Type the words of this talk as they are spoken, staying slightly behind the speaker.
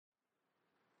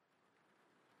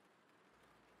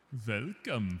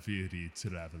Welcome, weary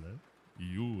traveler.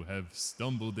 You have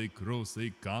stumbled across a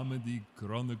comedy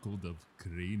chronicled of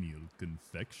cranial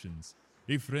confections,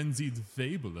 a frenzied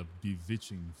fable of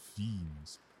bewitching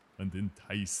fiends, an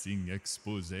enticing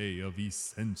expose of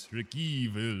eccentric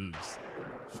evils.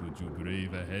 Should you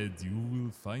brave ahead, you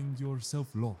will find yourself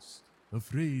lost,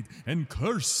 afraid, and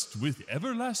cursed with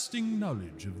everlasting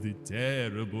knowledge of the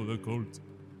terrible occult.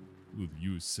 Will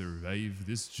you survive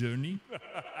this journey?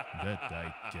 That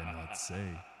I cannot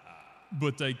say.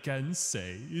 But I can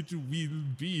say it will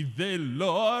be the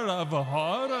lore of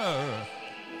horror.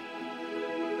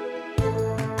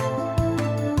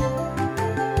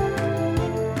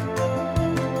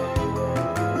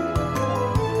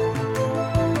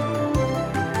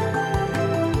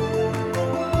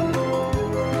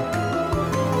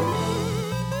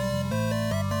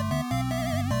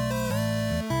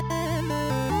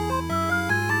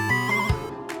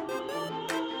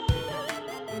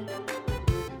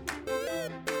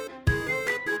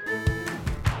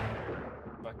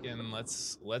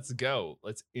 Let's go.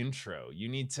 Let's intro. You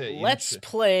need to Let's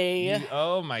play.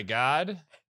 Oh my god.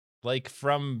 Like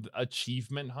from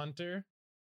Achievement Hunter?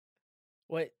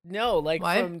 What? No, like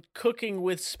What? from Cooking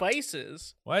with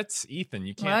Spices. What? Ethan,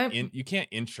 you can't What? you can't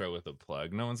intro with a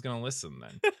plug. No one's going to listen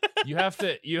then. you have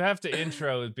to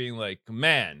intro with being like,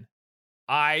 "Man,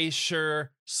 I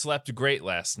sure slept great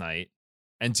last night.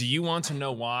 And do you want to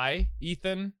know why,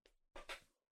 Ethan?"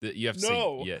 You have to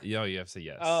No. say yeah, you have to say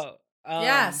yes.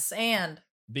 Yes, and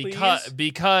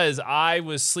Because I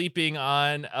was sleeping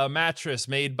on a mattress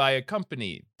made by a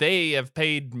company. They have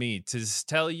paid me to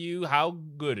tell you how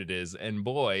good it is, and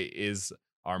boy,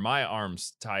 are my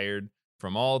arms tired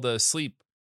from all the sleep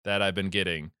that I've been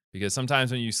getting. Because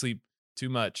sometimes when you sleep too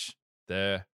much,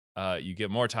 you get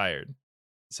more tired.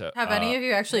 So have any of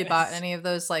you actually bought any of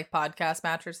those like podcast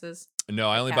mattresses? No,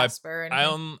 I only Casper or buy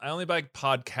anything? I only buy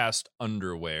podcast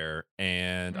underwear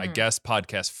and I guess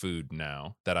podcast food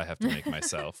now that I have to make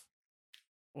myself.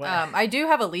 I do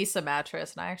have a Lisa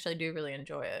mattress, and I actually do really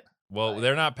enjoy it. Well,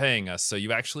 they're not paying us, so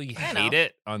you actually I know. hate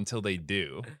it until they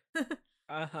do.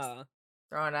 Uh-huh.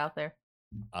 Throwing it out there.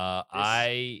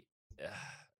 I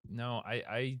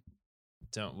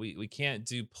don't. We can't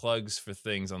do plugs for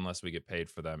things unless we get paid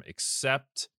for them,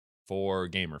 except for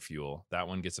Gamer Fuel. That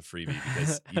one gets a freebie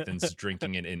because Ethan's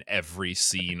drinking it in every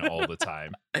scene all the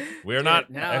time. We're not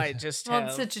Now I just Well, have...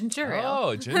 it's a ginger ale.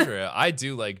 Oh, ginger ale. I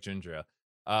do like ginger ale.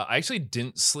 I actually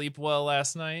didn't sleep well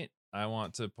last night, I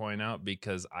want to point out,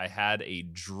 because I had a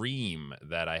dream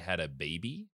that I had a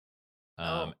baby.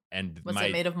 And Was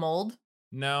it made of mold?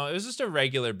 No, it was just a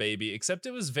regular baby, except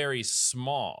it was very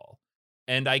small.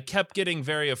 And I kept getting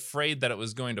very afraid that it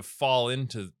was going to fall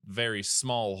into very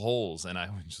small holes and I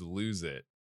would just lose it.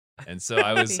 And so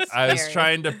I was Scary.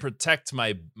 trying to protect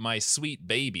my sweet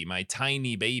baby, my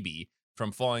tiny baby,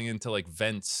 from falling into like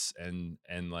vents and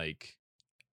like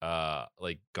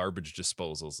garbage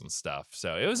disposals and stuff.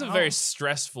 So it was a very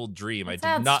stressful dream.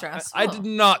 Stressful. I did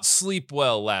not sleep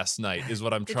well last night, is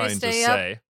what I'm Did you trying to stay up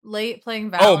say. late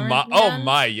playing Valorant? Oh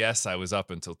my, yes, I was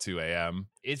up until 2 a.m.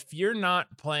 If you're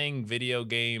not playing video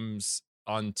games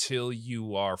until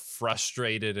you are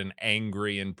frustrated and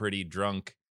angry and pretty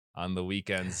drunk on the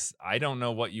weekends, I don't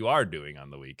know what you are doing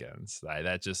on the weekends.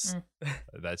 That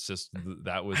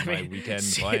was my weekend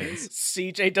plans.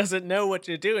 CJ doesn't know what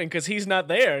you're doing because he's not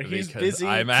there. He's Because busy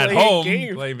I'm at playing home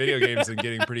games. playing video games and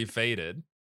getting pretty faded.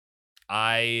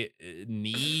 I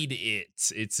need it.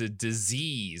 It's a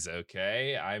disease,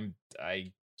 okay? I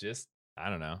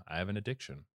don't know. I have an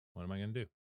addiction. What am I going to do?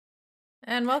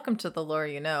 And welcome to The Lore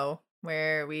You Know,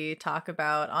 where we talk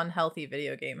about unhealthy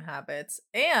video game habits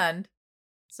and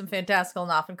some fantastical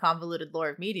and often convoluted lore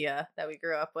of media that we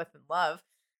grew up with and love.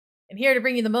 And here to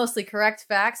bring you the mostly correct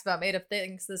facts about made-up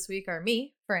things this week are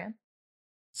me, Fran.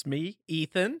 It's me,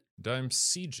 Ethan. And I'm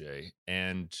CJ,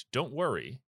 and don't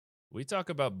worry, we talk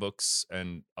about books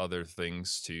and other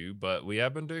things too, but we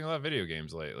have been doing a lot of video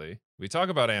games lately. We talk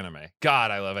about anime.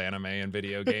 God, I love anime and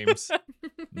video games.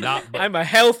 I'm a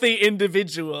healthy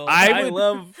individual. I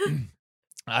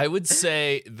would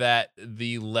say that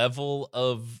the level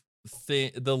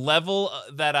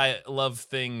that I love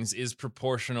things is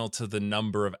proportional to the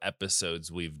number of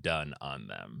episodes we've done on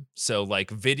them. So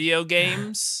like video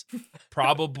games,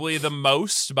 probably the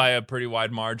most by a pretty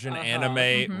wide margin.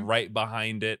 Anime right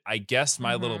behind it. I guess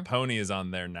My Little Pony is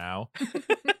on there now.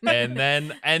 and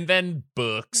then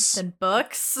books. Then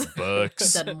books.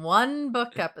 Books. Then one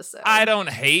book episode. I don't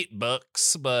hate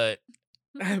books, but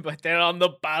they're on the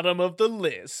bottom of the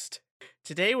list.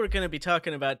 Today we're going to be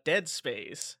talking about Dead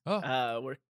Space. Oh.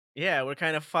 We're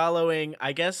kind of following,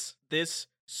 I guess, this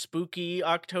spooky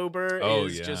October Oh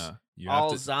is yeah. just You have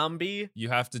all to zombie. you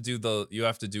have to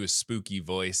do a spooky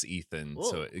voice, Ethan,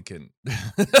 so Whoa. it can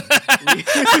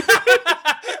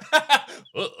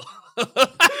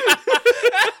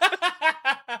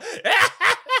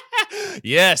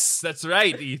Yes, that's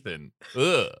right, Ethan.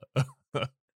 Ugh.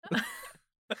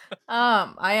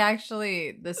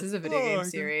 This is a video Oh, game my God.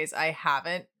 series I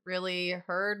haven't really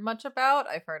heard much about.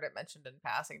 I've heard it mentioned in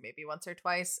passing maybe once or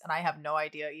twice, and I have no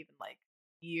idea even like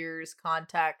years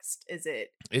context. Is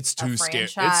it It's a too scary.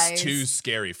 It's too franchise?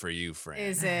 scary for you, Fran.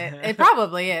 Is it? It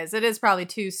probably is. It is probably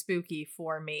too spooky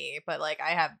for me, but like I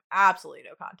have absolutely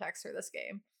no context for this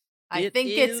game. I It think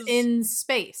it's is- in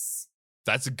space.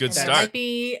 That's a good And there start. might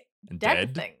be And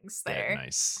dead dead? things Dead, there.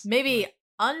 nice. Maybe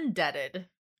undeaded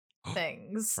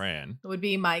things Fran. would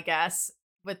be my guess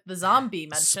with the zombie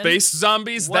mention. Space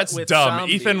zombies? What That's with dumb.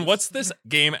 Ethan, zombies? what's this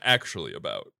game actually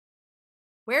about?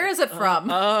 Where is it from?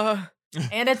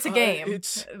 And it's a game,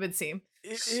 it's- it would seem.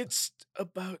 It's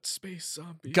about space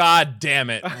zombies. God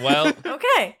damn it. Well,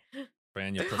 Okay.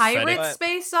 Fran, you're Pirate prophetic.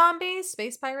 space zombies?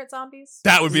 Space pirate zombies?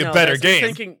 That would be a No, better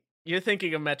that's- game. You're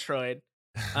thinking of Metroid.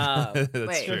 That's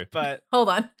wait. true. But Hold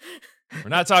on. We're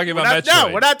not talking we're about not, Metroid.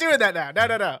 no, we're not doing that now.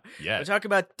 No. Yeah. We're talking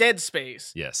about Dead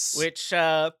Space, Yes. which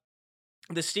the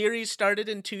series started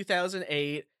in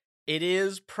 2008. It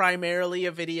is primarily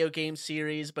a video game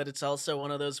series, but it's also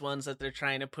one of those ones that they're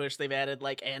trying to push. They've added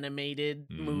like animated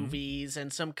Mhm. movies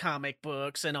and some comic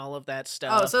books and all of that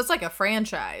stuff. Oh, so it's like a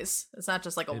franchise. It's not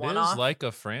just like a It one-off. is like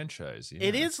a franchise.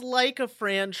 It yeah. is like a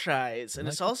franchise, and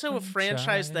Like it's a also a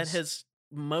franchise that franchise. has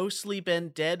mostly been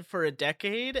dead for a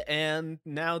decade, and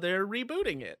now they're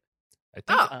rebooting it. I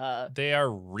think Oh. they are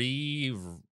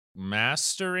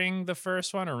remastering the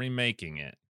first one or remaking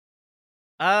it.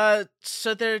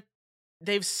 So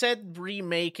they've said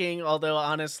remaking, although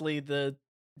honestly the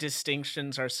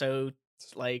distinctions are so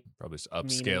like Probably just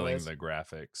upscaling Meaningless. the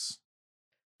graphics.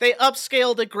 they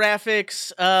upscale the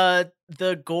graphics.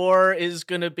 The gore is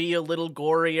gonna be a little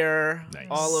gorier. Nice.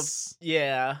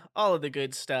 All of the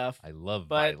good stuff. I love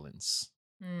but- violence.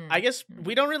 Hmm. I guess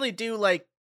we don't really do like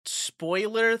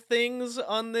spoiler things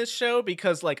on this show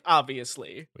because like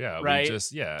obviously, Yeah, right? we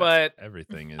just but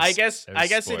everything is I guess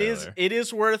spoiler. it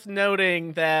is worth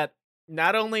noting that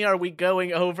not only are we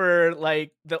going over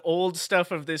like the old stuff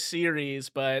of this series,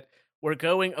 but we're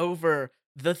going over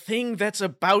the thing that's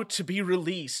about to be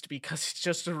released because it's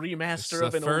just a It's remaster the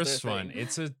of an first older one. thing.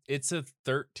 It's a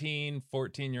 13,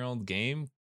 14-year-old game.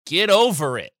 Get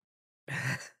over it.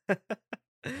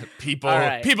 People All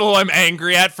right. people who I'm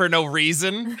angry at for no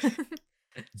reason. So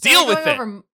Deal are we with going it.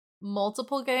 over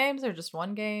multiple games or just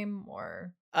one game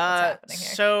or what's Uh, happening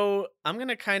here? so I'm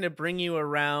gonna kind of bring you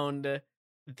around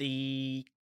the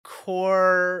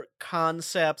core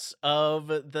concepts of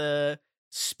the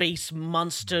space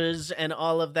monsters and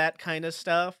all of that kind of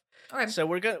stuff. Okay. So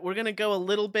we're gonna go a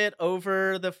little bit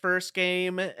over the first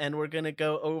game, and we're gonna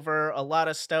go over a lot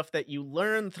of stuff that you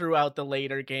learn throughout the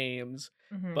later games.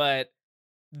 Mhm. But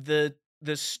the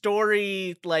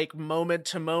story, like moment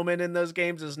to moment in those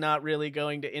games, is not really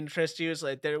going to interest you. It's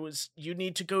like you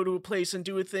need to go to a place and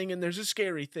do a thing, and there's a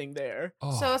scary thing there.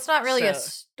 So it's not really a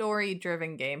So-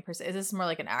 story-driven game per se. Is this more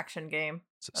like an action game?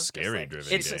 It's a of just, scary like, driven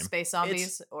It's- game. space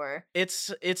zombies or It's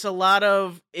a lot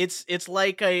of it's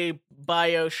like a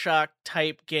BioShock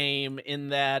type game in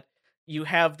that you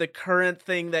have the current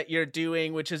thing that you're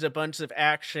doing, which is a bunch of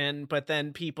action, but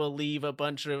then people leave a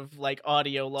bunch of like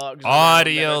audio logs. around that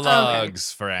Audio are telling-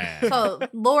 logs, Fran. so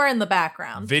lore in the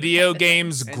background. Video type of thing.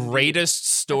 games' And greatest favorite.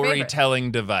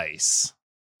 storytelling device.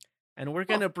 And we're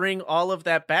gonna bring all of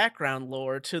that background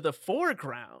lore to the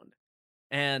foreground.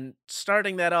 And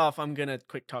starting that off, I'm gonna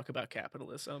quick talk about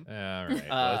capitalism. All right,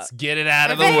 Uh, let's get it out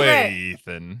of my the way, favorite.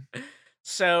 Ethan.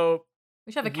 So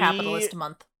We should have a we- capitalist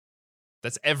month.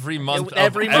 That's every month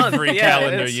every of month, every yeah, it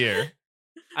calendar is. year.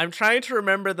 I'm trying to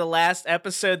remember the last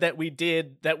episode that we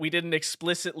did that we didn't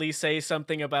explicitly say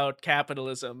something about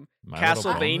capitalism. My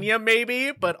Little Pony? Castlevania,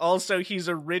 maybe, but also he's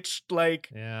a rich, like,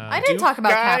 Yeah, I didn't Duke talk about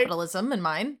guy? capitalism in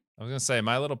mine. I was gonna say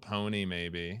My Little Pony,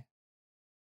 maybe.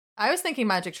 I was thinking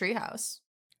Magic Treehouse.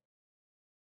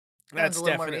 that's a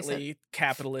little more definitely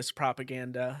capitalist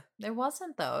propaganda. There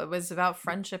wasn't though. It was about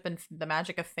friendship and the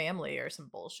magic of family or some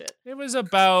bullshit. It was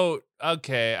about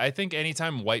I think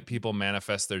anytime white people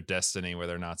manifest their destiny where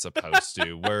they're not supposed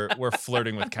to, we're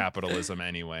flirting with capitalism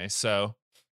anyway. So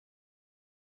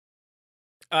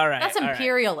All right. That's all right.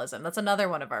 imperialism. That's another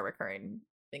one of our recurring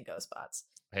bingo spots.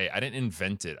 hey, I didn't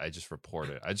invent it. I just report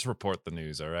it. I just report the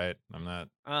news. All right, I'm not.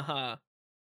 Uh-huh.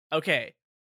 Okay.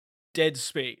 Dead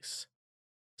Space.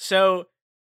 So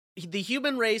the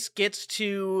human race gets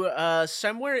to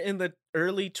somewhere in the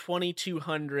early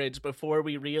 2200s before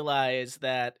we realize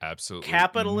that Absolutely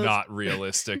capitalism not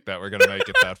realistic that we're gonna make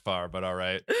it that far, but all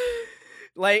right.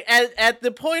 like at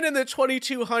the point in the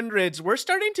 2200s, we're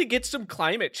starting to get some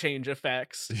climate change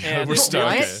effects. Yeah, And we're it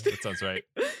starting. really- That sounds right.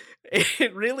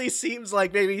 It really seems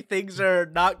like maybe things are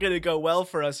not going to go well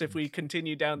for us if we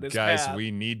continue down this Guys, path.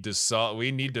 we need to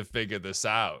we need to figure this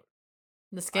out.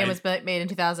 This game was made in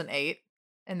 2008,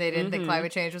 and they didn't think Mhm.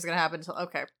 climate change was going to happen until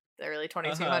the early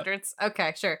 2200s.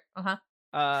 Okay, sure.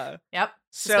 Yep.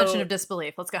 Suspension So of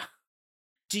disbelief. Let's go.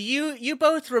 do you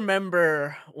both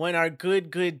remember when our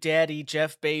good daddy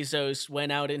Jeff Bezos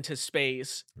went out into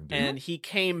space and he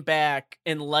came back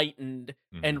enlightened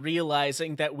and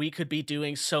realizing that we could be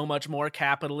doing so much more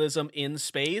capitalism in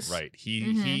space? Right.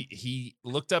 He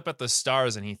looked up at the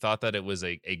stars and he thought that it was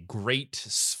a great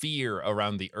sphere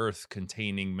around the earth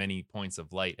containing many points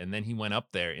of light. And then he went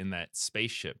up there in that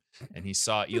spaceship and he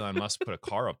saw Elon Musk put a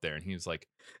car up there and he was like,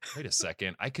 wait a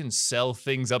second, I can sell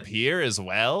things up here as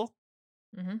well?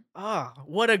 Ah,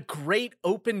 what a great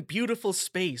open beautiful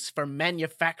space for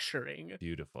manufacturing.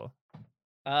 Beautiful.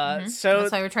 So That's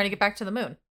why we're trying to get back to the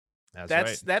moon. That's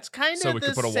right. that's kind of So we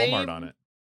could put a Walmart on it.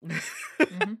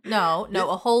 No,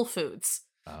 a Whole Foods.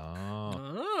 Oh.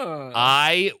 Oh.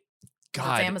 I That's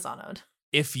God, Amazon owned.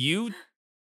 if you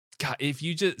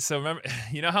just so remember,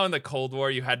 you know how in the Cold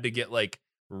War you had to get like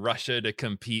Russia to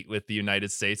compete with the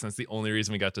United States, and that's the only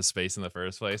reason we got to space in the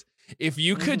first place. If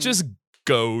you could just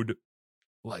goad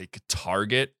like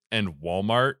Target and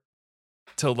Walmart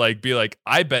to like be like,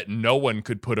 I bet no one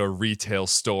could put a retail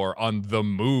store on the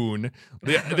moon.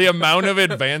 The amount of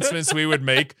advancements we would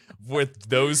make with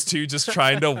those two just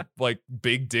trying to like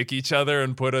big dick each other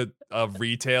and put a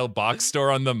retail box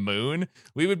store on the moon,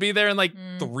 we would be there in like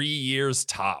 3 years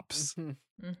tops.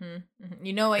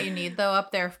 You know what you need though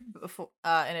up there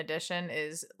in addition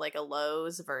is like a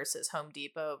Lowe's versus Home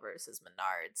Depot versus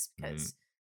Menards, because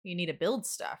you need to build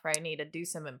stuff, right? You need to do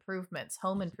some improvements,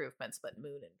 home improvements, but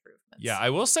moon improvements. Yeah,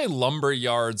 I will say lumber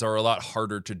yards are a lot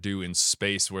harder to do in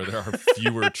space where there are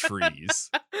fewer trees.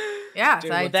 Yeah,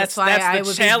 Dude, well, that's why the I would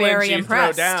be challenge very you throw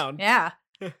impressed. down. Yeah,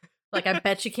 like I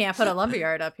bet you can't put a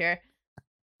lumberyard up here.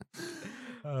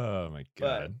 Oh my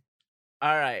god.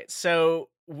 All right, so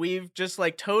we've just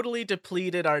like totally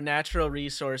depleted our natural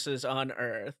resources on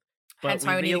Earth. But Hence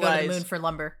why we need to go to the moon for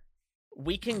lumber.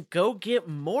 We can go get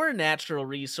more natural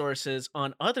resources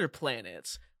on other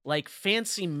planets, like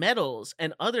fancy metals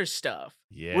and other stuff.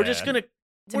 Yeah. We're just gonna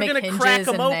crack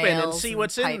them open and see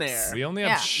what's in there. We only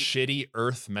have shitty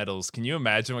Earth metals. Can you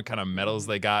imagine what kind of metals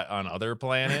they got on other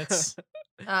planets?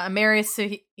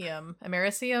 Americium.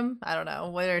 I don't know.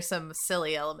 What are some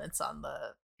silly elements on the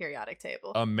periodic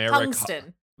table?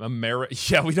 Tungsten.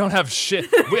 Yeah, we don't have shit.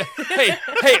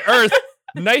 Hey, Earth.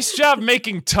 Nice job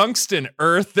making tungsten,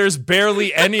 Earth. There's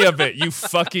barely any of it, you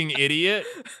fucking idiot.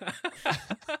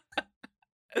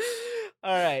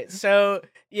 All right, so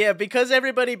yeah, because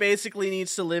everybody basically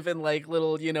needs to live in like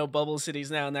little, bubble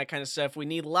cities now and that kind of stuff, we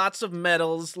need lots of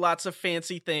metals, lots of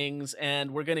fancy things,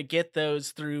 and we're gonna get those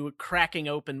through cracking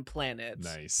open planets.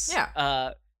 Nice.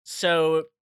 Yeah. So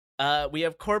we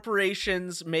have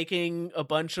corporations making a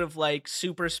bunch of like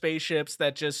super spaceships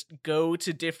that just go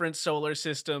to different solar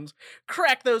systems,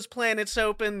 crack those planets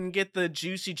open, and get the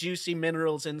juicy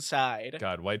minerals inside.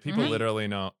 God, white people literally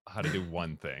know how to do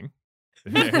one thing.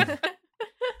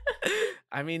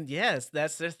 I mean, yes,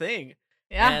 that's their thing.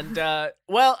 Yeah. And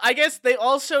well, I guess they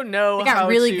also know they got how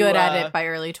really to, good at it by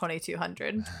early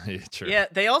 2200. Yeah, true. Yeah,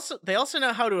 they also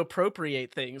know how to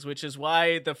appropriate things, which is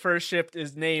why the first ship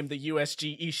is named the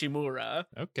USG Ishimura.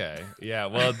 Okay. Yeah,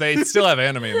 well, they still have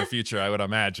anime in the future, I would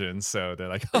imagine. So they're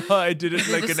like, oh, I did it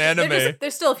like an anime.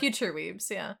 They're still future weebs,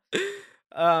 yeah.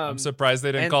 I'm surprised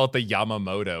they didn't call it the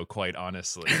Yamamoto, quite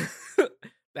honestly.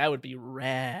 That would be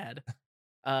rad.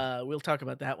 We'll talk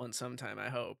about that one sometime, I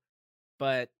hope.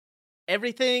 But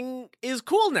everything is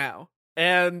cool now.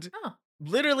 And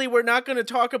literally, we're not going to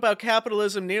talk about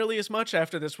capitalism nearly as much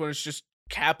after this one. It's just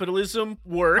capitalism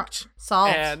worked.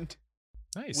 Solved. And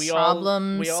nice. we all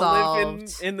live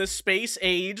solved in the space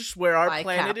age where our by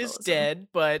planet is capitalism. dead,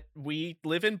 but we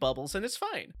live in bubbles and it's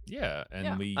fine. Yeah,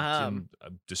 and we Um,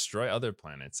 can destroy other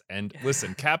planets. And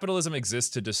listen, capitalism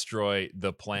exists to destroy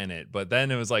the planet, but then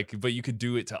it was like, but you could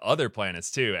do it to other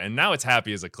planets too. And now it's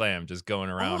happy as a clam, just going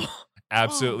around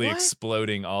absolutely what?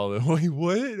 exploding all the wait,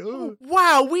 what? Oh.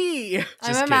 Wowee!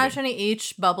 I'm imagining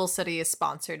each bubble city is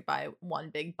sponsored by one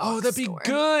big box Oh, that'd be store.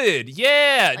 good.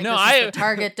 Yeah. Like no, this is the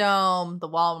Target Dome, the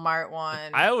Walmart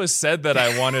one. I always said that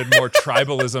I wanted more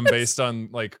tribalism based on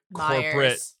like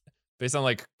Myers.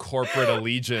 corporate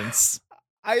allegiance.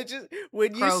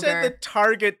 When you said the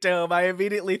Target Dome, I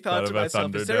immediately thought to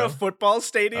myself, is there a football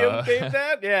stadium named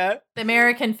that? Yeah. The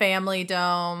American Family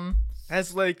Dome.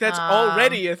 That's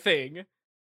already a thing.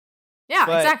 Yeah,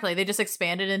 exactly. They just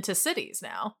expanded into cities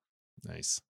now.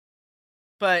 Nice.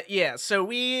 But yeah, so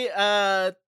we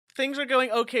things are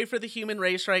going okay for the human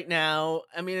race right now.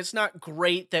 I mean, it's not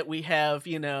great that we have,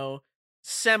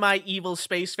 semi-evil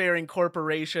spacefaring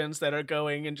corporations that are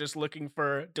going and just looking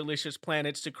for delicious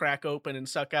planets to crack open and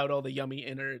suck out all the yummy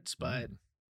innards, but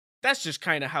that's just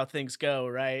kind of how things go,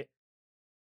 right?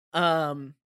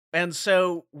 And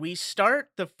so we start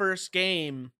the first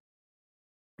game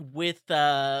with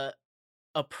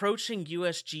approaching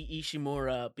USG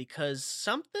Ishimura because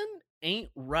something ain't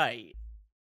right.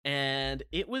 And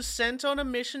it was sent on a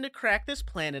mission to crack this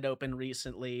planet open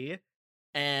recently,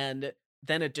 and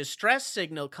then a distress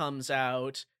signal comes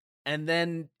out, and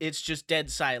then it's just dead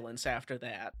silence after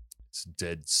that. It's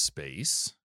dead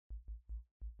space?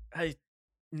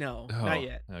 No, not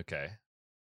yet. Okay.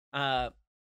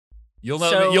 You'll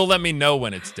let me know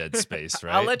when it's dead space,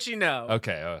 right? I'll let you know.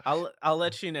 Okay. I'll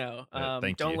let you know.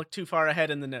 Thank don't you. look too far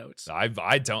ahead in the notes. I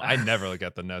never look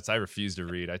at the notes. I refuse to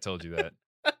read. I told you that.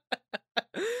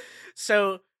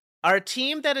 So our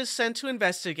team that is sent to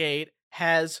investigate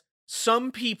has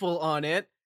some people on it,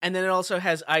 and then it also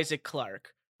has Isaac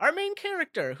Clarke, our main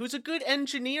character, who's a good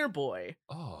engineer boy.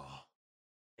 Oh.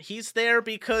 He's there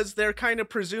because they're kind of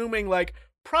presuming, like,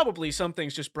 probably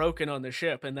something's just broken on the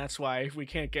ship, and that's why we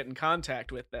can't get in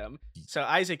contact with them. So,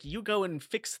 Isaac, you go and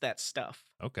fix that stuff.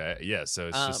 Okay, yeah, so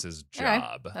it's just his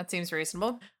job. Okay. That seems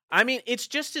reasonable. I mean, it's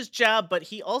just his job, but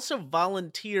he also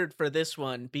volunteered for this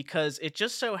one because it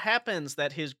just so happens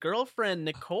that his girlfriend,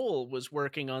 Nicole, was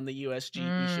working on the USG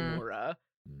Ishimura,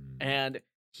 and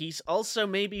he's also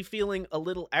maybe feeling a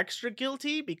little extra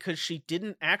guilty because she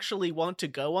didn't actually want to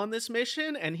go on this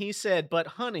mission, and he said, but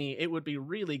honey, it would be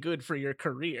really good for your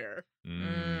career.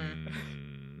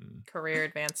 Career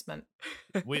advancement.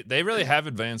 They really have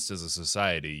advanced as a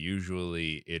society.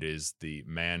 Usually it is the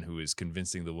man who is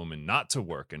convincing the woman not to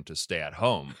work and to stay at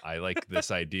home. I like this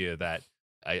idea that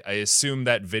I assume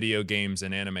that video games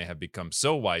and anime have become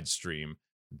so widestream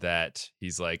that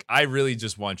he's like, I really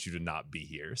just want you to not be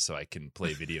here so I can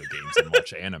play video games and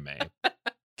watch anime.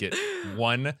 Get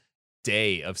one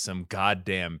day of some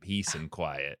goddamn peace and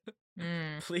quiet.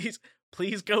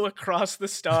 Please go across the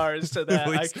stars so that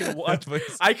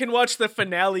I can watch the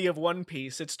finale of One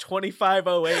Piece. It's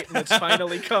 2508 and it's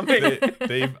finally coming.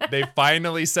 They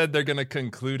finally said they're gonna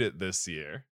conclude it this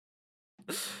year.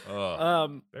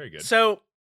 Very good. So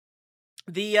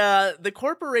the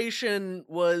corporation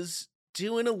was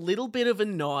doing a little bit of a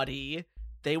naughty.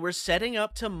 They were setting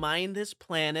up to mine this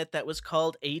planet that was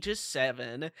called Aegis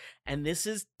 7, and this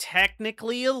is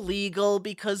technically illegal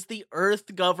because the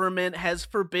Earth government has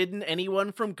forbidden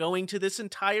anyone from going to this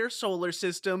entire solar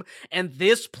system, and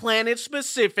this planet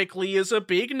specifically is a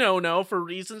big no-no for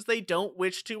reasons they don't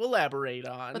wish to elaborate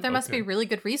on. But there must be really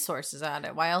good resources on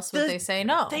it. Why else would they say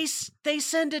no? They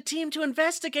send a team to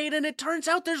investigate, and it turns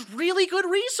out there's really good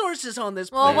resources on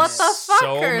this planet. Well, what the fuck,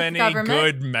 so Earth many government?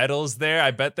 Good metals there. I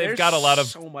bet they've got a lot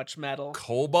of so much metal,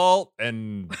 cobalt,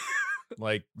 and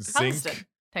like zinc, tungsten,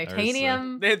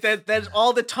 titanium. That's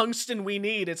all the tungsten we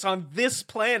need. It's on this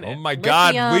planet. Oh my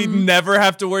god, we never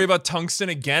have to worry about tungsten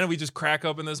again. We just crack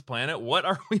open this planet. What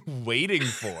are we waiting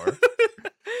for?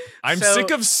 I'm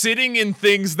sick of sitting in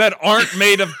things that aren't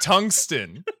made of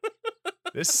tungsten.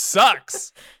 This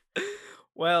sucks.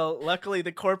 Well, luckily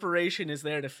the corporation is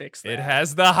there to fix that. It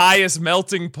has the highest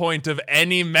melting point of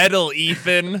any metal,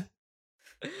 Ethan.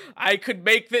 I could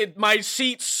make my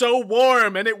seat so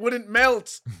warm and it wouldn't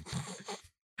melt.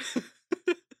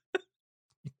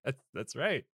 That's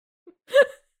right.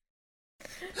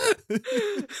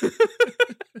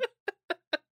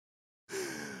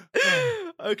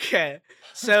 Okay,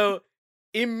 so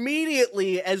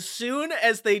immediately, as soon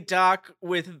as they dock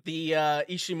with the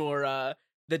Ishimura,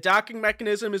 the docking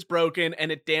mechanism is broken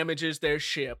and it damages their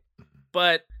ship.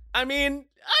 But, I mean,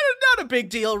 not a big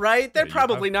deal, right? They're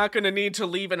probably not going to need to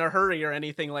leave in a hurry or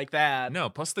anything like that. No,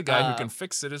 plus the guy who can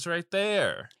fix it is right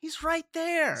there. He's right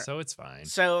there. So it's fine.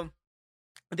 So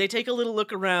they take a little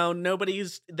look around.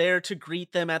 Nobody's there to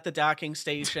greet them at the docking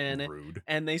station. Rude.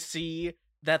 And they see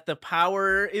that the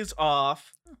power is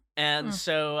off. And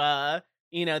so,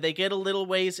 they get a little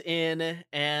ways in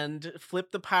and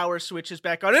flip the power switches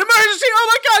back on. Emergency! Oh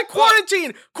my god!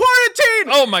 Quarantine!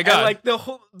 Quarantine! Oh my god! And, like,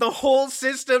 the whole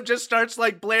system just starts,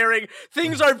 like, blaring.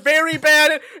 Things are very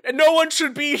bad, and no one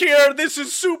should be here. This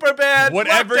is super bad.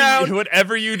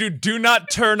 Whatever you do not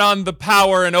turn on the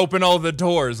power and open all the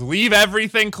doors. Leave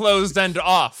everything closed and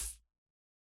off.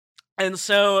 And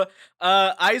so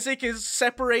Isaac is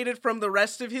separated from the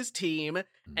rest of his team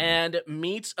and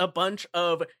meets a bunch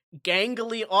of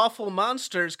gangly, awful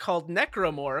monsters called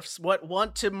necromorphs what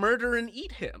want to murder and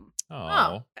eat him.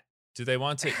 Oh. Do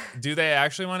they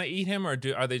actually want to eat him, or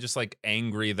are they just like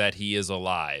angry that he is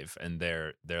alive and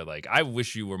they're like, I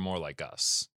wish you were more like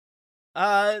us?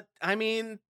 I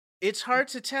mean, it's hard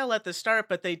to tell at the start,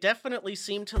 but they definitely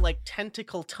seem to like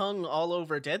tentacle tongue all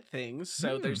over dead things,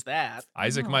 so there's that.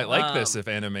 Isaac might like this if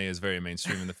anime is very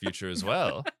mainstream in the future as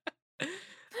well.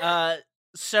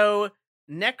 So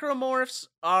necromorphs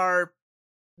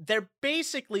they're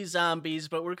basically zombies,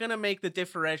 but we're gonna make the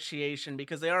differentiation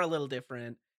because they are a little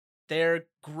different. They're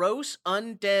gross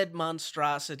undead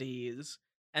monstrosities,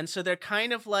 and so they're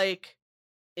kind of like,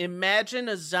 imagine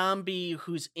a zombie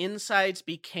whose insides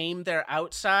became their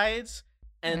outsides,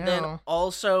 and then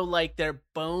also like their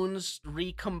bones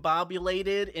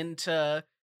recombobulated into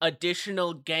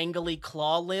additional gangly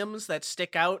claw limbs that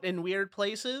stick out in weird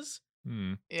places.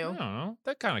 Ew. I don't know.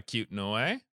 They're kind of cute in a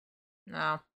way.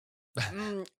 No.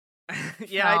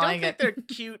 Yeah, I don't think they're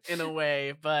cute in a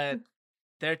way, but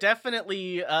they're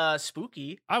definitely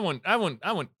spooky. I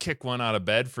wouldn't kick one out of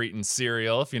bed for eating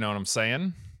cereal, if you know what I'm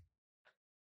saying.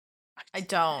 I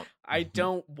don't. I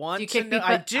don't want Do you to kick know.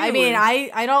 people? I do. I mean,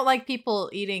 I don't like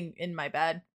people eating in my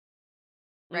bed.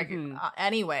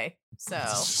 Anyway, so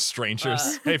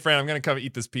strangers. Hey, friend, I'm gonna come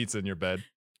eat this pizza in your bed.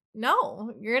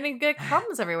 No, you're gonna get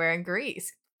crumbs everywhere and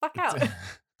grease. Fuck out.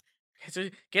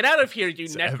 Get out of here, you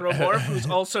necromorph who's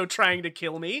also trying to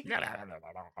kill me.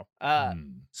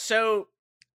 So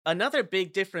another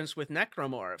big difference with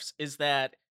necromorphs is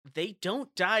that they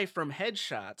don't die from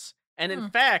headshots. And in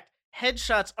fact,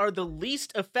 headshots are the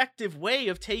least effective way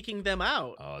of taking them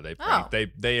out. Oh,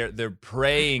 they're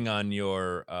preying on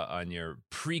your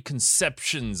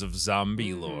preconceptions of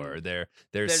zombie lore. They're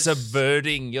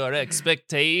subverting your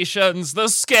expectations. The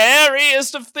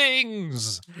scariest of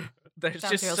things. There's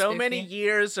Sounds just real so many spooky.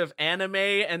 years of anime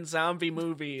and zombie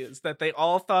movies that they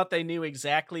all thought they knew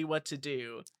exactly what to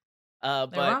do.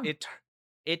 But wrong.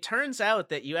 it turns out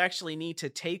that you actually need to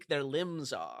take their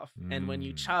limbs off, and when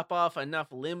you chop off enough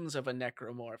limbs of a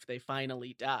necromorph, they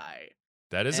finally die.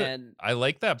 That is it. I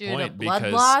like that Dude, point a blood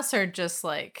because loss or just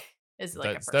like is it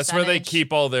like that's where they percentage?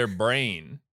 keep all their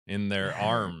brain in their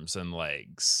arms and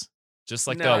legs, just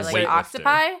like No, a like weightlifter.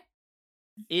 octopi.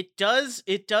 It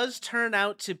does turn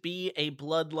out to be a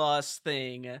blood loss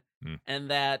thing, and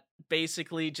that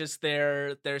basically just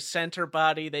their center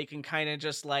body, they can kind of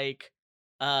just like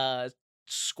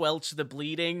squelch the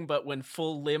bleeding, but when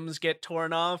full limbs get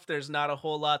torn off, there's not a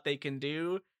whole lot they can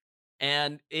do.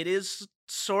 And it is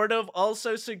sort of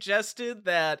also suggested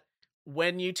that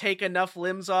when you take enough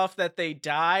limbs off that they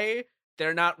die,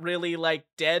 they're not really like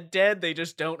dead, they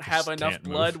just don't have enough can't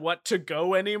blood move. what to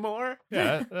go anymore.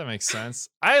 Yeah, that makes sense.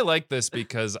 I like this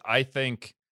because I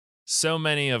think so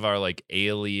many of our like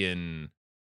alien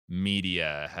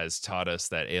media has taught us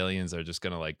that aliens are just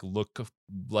gonna like look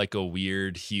like a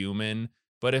weird human.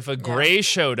 But if a gray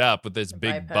showed up with its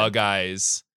big biped. bug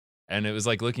eyes and it was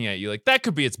like looking at you, like that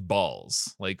could be its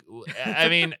balls. Like, I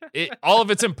mean, all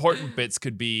of its important bits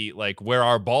could be like where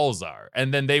our balls are,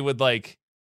 and then they would like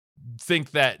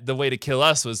think that the way to kill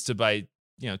us was to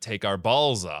take our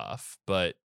balls off.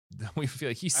 But we feel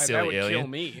like he's silly That would alien. kill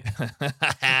me.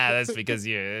 That's because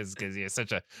you're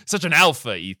such an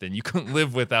alpha, Ethan. You couldn't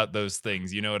live without those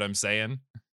things. You know what I'm saying?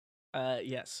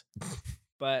 Yes.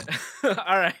 But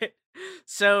all right.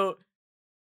 So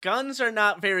guns are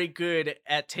not very good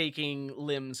at taking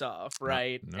limbs off,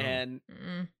 right? No. And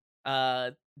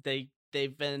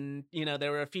they've been,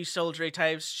 there were a few soldiery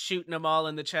types shooting them all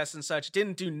in the chest and such.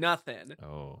 Didn't do nothing.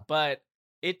 Oh. But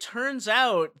it turns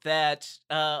out that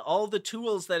all the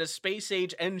tools that a space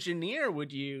age engineer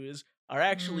would use are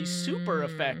actually super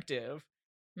effective.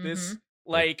 This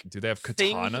like do they have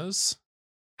thing- katanas?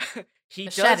 He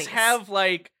Machetes. does have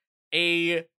like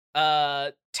a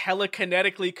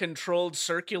telekinetically controlled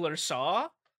circular saw.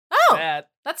 Oh,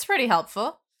 that's pretty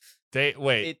helpful. They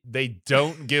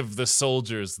don't give the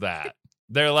soldiers that.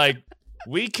 They're like,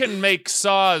 we can make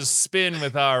saws spin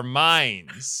with our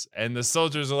minds. And the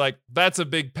soldiers are like, that's a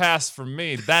big pass from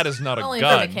me. That is not a Only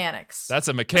gun. for mechanics. That's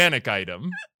a mechanic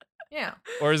item. Yeah.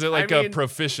 Or is it like I a mean,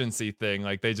 proficiency thing?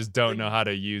 Like they just don't know how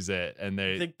to use it, and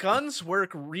the guns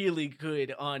work really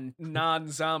good on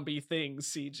non-zombie things,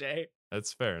 CJ.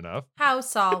 That's fair enough. How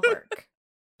saw work?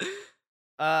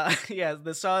 Yeah,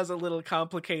 the saw is a little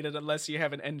complicated unless you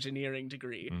have an engineering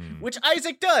degree, Mm. which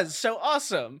Isaac does, so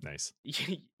awesome. Nice.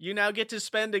 You now get to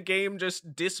spend a game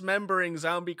just dismembering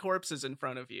zombie corpses in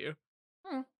front of you.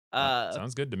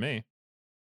 Sounds good to me.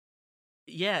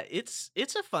 Yeah, it's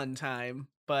a fun time,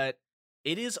 but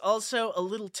it is also a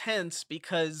little tense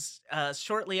because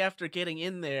shortly after getting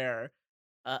in there,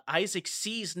 Isaac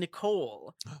sees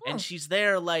Nicole, and Oh. she's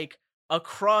there like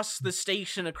across the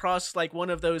station, across like one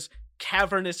of those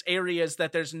cavernous areas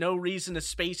that there's no reason a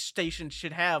space station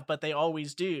should have, but they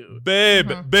always do. Babe,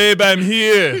 Mhm. babe, I'm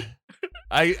here.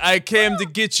 I came to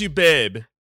get you, babe.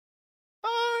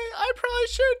 I probably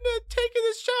shouldn't have taken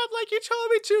this job like you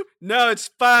told me to. No, it's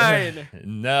fine.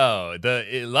 No,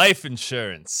 the life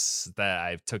insurance that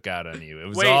I took out on you. It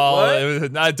was Wait, all. what?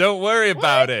 It was, don't worry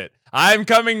about it. I'm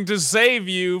coming to save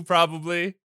you,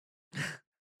 probably.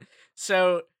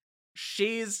 So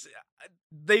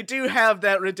they do have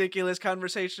that ridiculous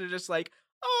conversation, just like,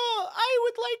 oh, I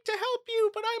would like to help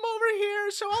you, but I'm over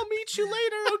here, so I'll meet you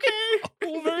later,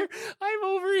 okay? I'm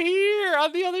over here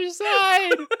on the other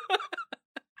side.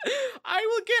 I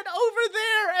will get over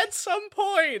there at some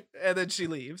point. And then she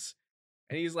leaves.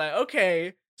 And he's like,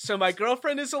 okay, so my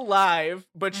girlfriend is alive,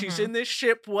 but she's Mhm. in this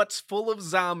ship what's full of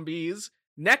zombies,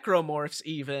 necromorphs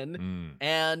even, Mm.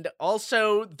 and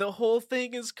also the whole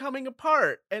thing is coming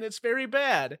apart, and it's very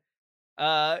bad.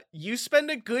 You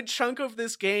spend a good chunk of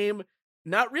this game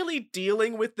not really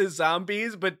dealing with the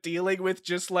zombies, but dealing with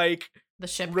just like The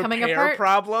ship coming repair apart.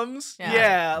 problems. Yeah.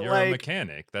 Yeah, You're like a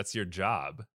mechanic. That's your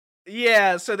job.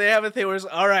 yeah, so they have a thing where it's,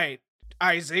 all right,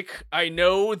 Isaac, I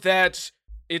know that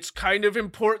it's kind of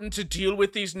important to deal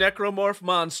with these necromorph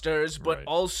monsters, but Right.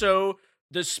 also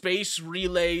the space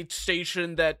relay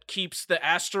station that keeps the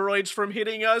asteroids from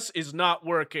hitting us is not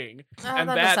working. That And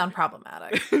does sound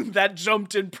problematic. that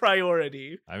jumped in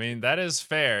priority. I mean, that is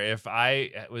fair. If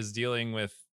I was dealing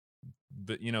with,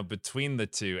 between the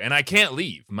two, and I can't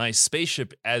leave. My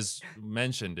spaceship, as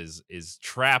mentioned, is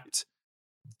trapped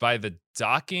by the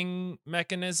docking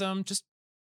mechanism. Just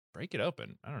break it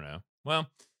open. I don't know.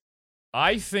 Well,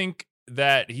 I think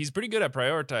that he's pretty good at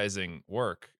prioritizing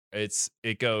work.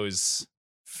 It goes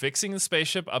fixing the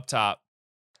spaceship up top,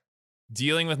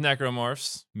 dealing with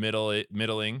necromorphs,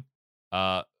 middling,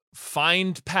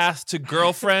 find path to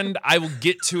girlfriend. I will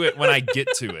get to it when I get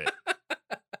to it.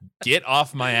 Get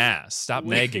off my ass. Stop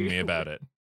nagging me about it.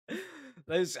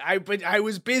 I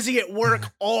was busy at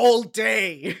work all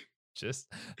day.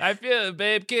 I feel,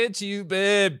 babe, can't you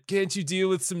deal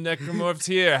with some necromorphs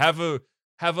here?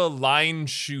 Have a line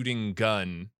shooting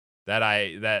gun that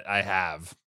I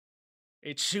have.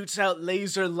 It shoots out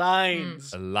laser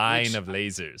lines. A line Which of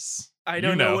lasers. I You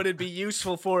don't know know. what it'd be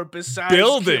useful for besides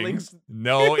Building. killing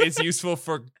No, it's useful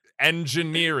for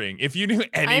engineering. If you knew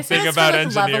I assume anything it's about for, like,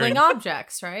 engineering. leveling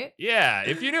objects, right? Yeah,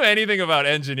 if you knew anything about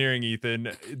engineering,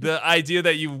 Ethan, the idea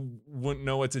that you wouldn't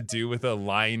know what to do with a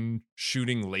line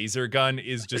shooting laser gun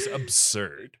is just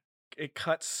absurd. It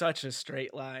cuts such a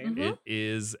straight line. Mhm. It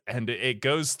is, and it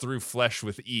goes through flesh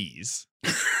with ease.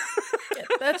 Yeah,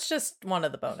 that's just one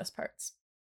of the bonus parts.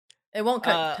 It won't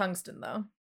cut tungsten though.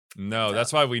 No,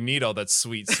 that's why we need all that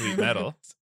sweet, sweet metal.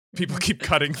 People keep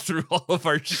cutting through all of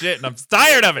our shit, and I'm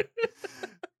tired of it.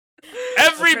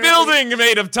 Every building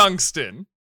made of tungsten.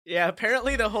 Yeah,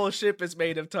 apparently the whole ship is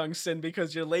made of tungsten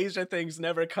because your laser things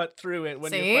never cut through it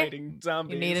when See? you're fighting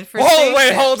zombies. You need it for Oh, wait,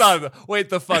 spaceships. hold on. Wait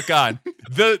the fuck on.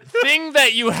 The thing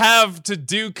that you have to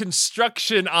do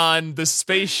construction on the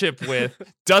spaceship with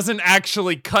doesn't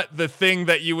actually cut the thing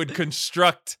that you would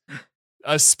construct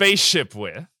a spaceship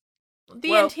with.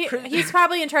 Well, He's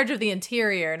probably in charge of the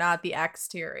interior, not the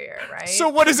exterior, right? So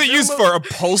what is it used for?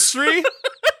 Upholstery?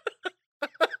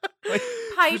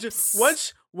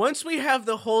 Pipes. Once we have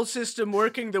the whole system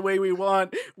working the way we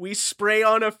want, we spray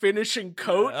on a finishing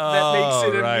coat that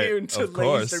makes it immune to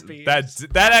laser beams.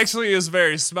 That actually is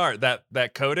very smart.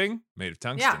 That coating made of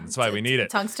tungsten. Yeah, That's why we need it.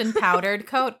 Tungsten powdered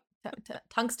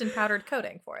tungsten powdered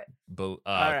coating for it.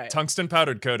 right. Tungsten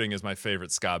powdered coating is my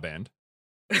favorite ska band.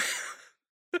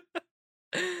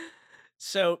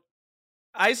 So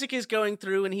Isaac is going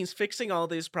through and he's fixing all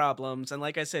these problems, and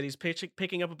like I said, he's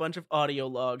picking up a bunch of audio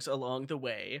logs along the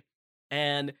way.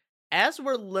 And as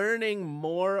we're learning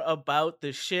more about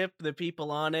the ship, the people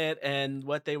on it, and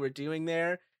what they were doing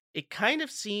there, it kind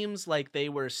of seems like they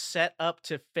were set up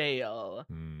to fail.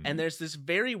 And there's this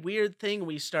very weird thing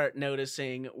we start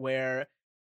noticing where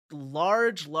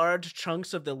large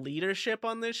chunks of the leadership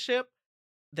on this ship,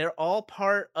 they're all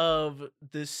part of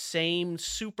the same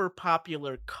super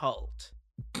popular cult.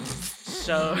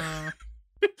 So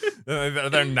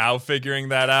They're now figuring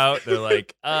that out. They're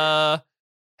like,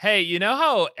 hey, you know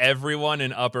how everyone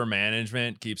in upper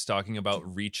management keeps talking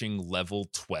about reaching level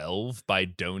 12 by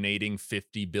donating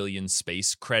 50 billion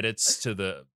space credits to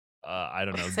the, I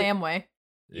don't know. Samway.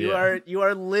 You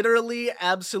are literally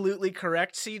absolutely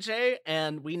correct, CJ,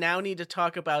 and we now need to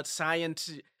talk about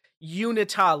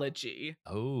unitology.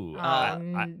 Oh,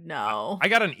 No. I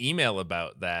got an email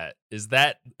about that. Is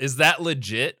that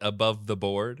legit above the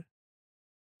board?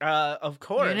 Of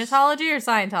course. Unitology or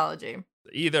Scientology?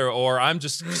 Either or. I'm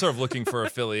just sort of looking for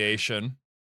affiliation.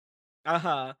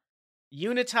 Uh-huh.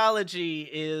 Unitology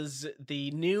is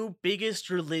the new biggest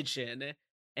religion,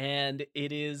 and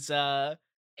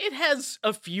it has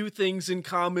a few things in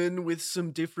common with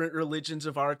some different religions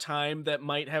of our time that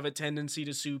might have a tendency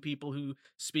to sue people who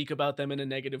speak about them in a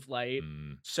negative light.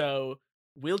 So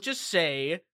we'll just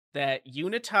say that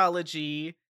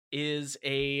unitology is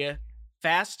a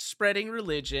fast-spreading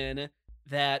religion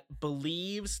that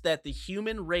believes that the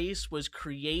human race was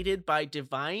created by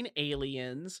divine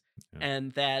aliens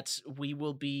and that we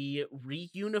will be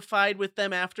reunified with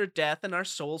them after death and our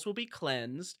souls will be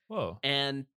cleansed. Whoa.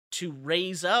 And to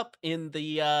raise up in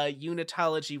the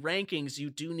unitology rankings, you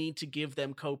do need to give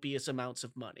them copious amounts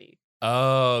of money.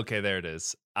 Oh, okay, there it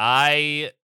is.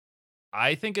 I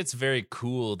think it's very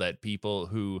cool that people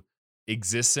who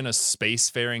exist in a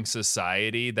spacefaring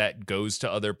society that goes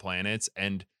to other planets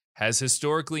and has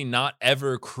historically not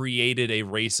ever created a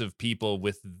race of people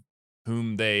with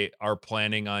whom they are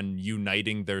planning on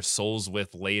uniting their souls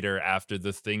with later after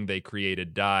the thing they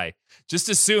created die. Just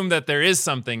assume that there is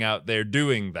something out there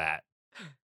doing that.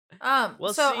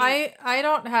 Well, so see- I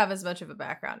don't have as much of a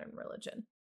background in religion.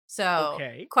 So,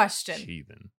 Okay. question.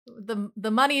 Heathen.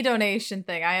 The money donation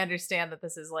thing, I understand that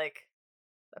this is like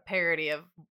a parody of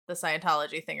the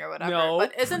Scientology thing or whatever. No,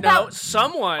 but isn't no, that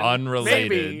someone Unrelated.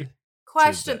 maybe.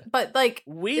 question? that. But like,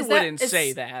 We is that- wouldn't is-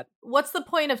 say that. What's the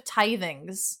point of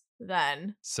tithings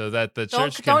then? So that the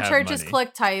church can Don't have churches money.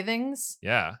 collect tithings?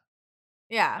 Yeah.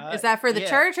 Yeah. Is that for the yeah.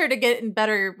 church or to get in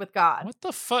better with God? What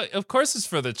the fuck? Of course it's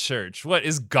for the church. What,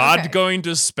 is God Okay. going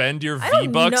to spend your I don't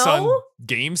V-Bucks on know.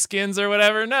 game skins or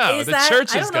whatever? No, Is the that,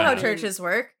 church I is don't know how gonna. churches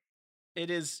work. It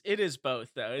is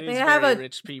both though. It They is have very a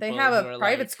rich people. They have who a are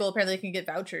private like, school. Apparently, you can get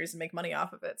vouchers and make money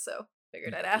off of it. So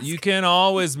figured I'd ask. You can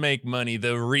always make money.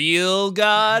 The real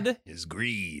God is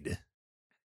greed.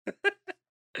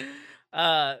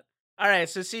 All right,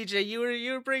 so CJ, you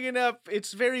were bringing up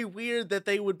it's very weird that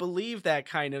they would believe that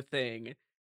kind of thing.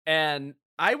 And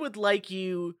I would like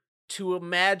you to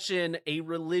imagine a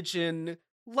religion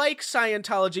like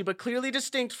Scientology, but clearly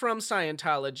distinct from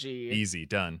Scientology, Easy,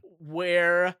 done.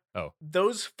 where Oh.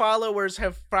 those followers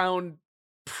have found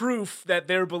proof that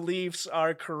their beliefs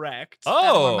are correct. That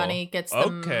Oh, more money gets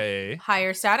them okay.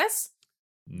 higher status.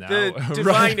 Now, The right.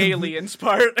 divine aliens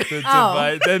part.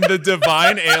 Then the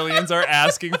divine aliens are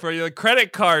asking for your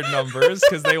credit card numbers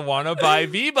because they want to buy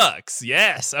V-Bucks.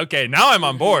 Yes. Okay, now I'm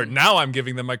on board. Now I'm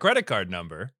giving them my credit card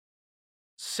number.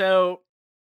 So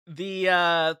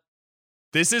the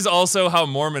This is also how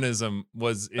Mormonism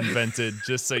was invented,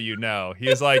 just so you know. He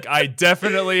was like, I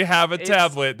definitely have a It's-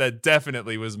 tablet that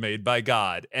definitely was made by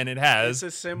God, and it has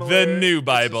it's a similar the new it's a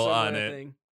Bible on similar it.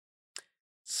 thing.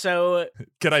 So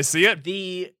Can I see it?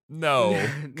 the No.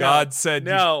 No, God said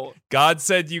no. God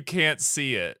said you can't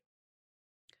see it.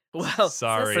 Well,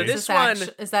 Sorry. for this one,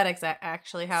 Is that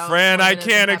actually how? Fran, I Mormonism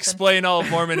can't happened? explain all of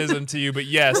Mormonism to you, but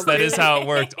yes, that is how it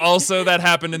worked. Also, that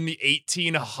happened in the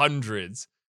 1800s.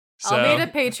 So, I'll need a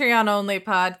Patreon only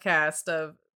podcast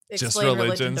of just explain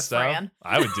religion to stuff. Fran.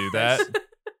 I would do that.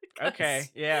 okay,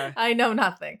 yeah, I know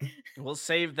nothing. we'll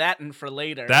save that one for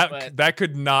later. That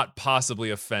could not possibly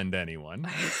offend anyone.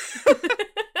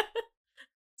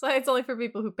 So it's only for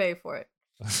people who pay for it.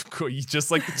 Cool,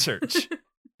 just like the church.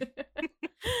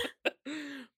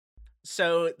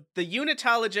 So the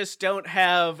Unitologists don't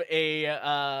have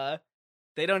a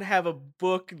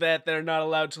book that they're not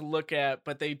allowed to look at,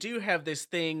 but they do have this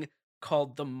thing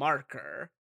called the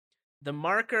marker. The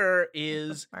marker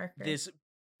is this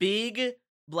big,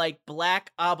 like,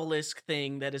 black obelisk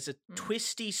thing that is a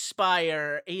twisty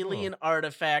spire alien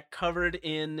artifact covered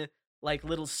in like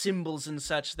little symbols and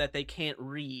such that they can't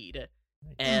read.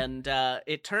 And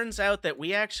it turns out that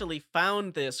we actually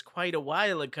found this quite a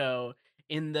while ago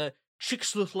in the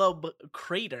Chicxulub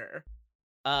crater,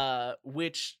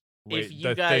 which Wait, if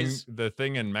you guys the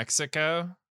thing in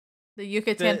Mexico? The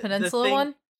Yucatan the Peninsula thing-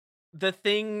 one? the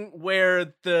thing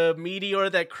where the meteor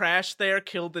that crashed there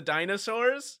killed the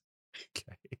dinosaurs.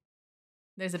 Okay.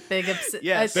 There's a big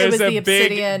Yes. it was the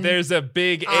obsidian. There's a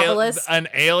big obelisk. an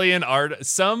alien art.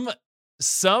 Some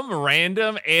some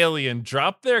random alien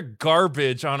dropped their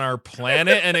garbage on our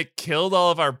planet and it killed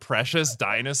all of our precious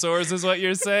dinosaurs, is what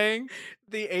you're saying?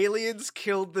 The aliens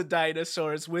killed the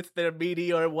dinosaurs with their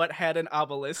meteor, what had an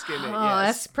obelisk in it. Oh, Yes.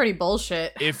 that's pretty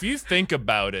bullshit. If you think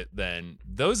about it, then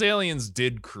those aliens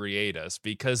did create us,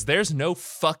 because there's no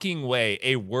fucking way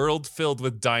a world filled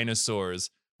with dinosaurs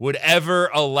would ever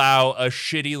allow a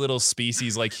shitty little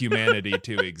species like humanity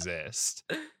to exist.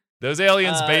 Those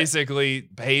aliens basically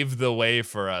paved the way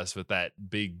for us with that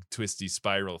big twisty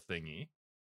spiral thingy.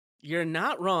 You're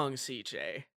not wrong,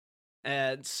 CJ.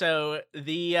 And so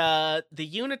the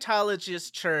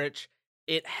Unitologist Church,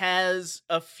 it has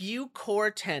a few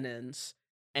core tenets,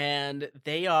 and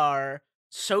they are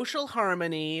social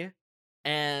harmony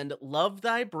and love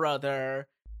thy brother,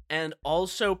 and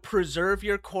also preserve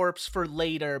your corpse for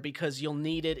later because you'll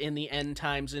need it in the end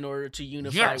times in order to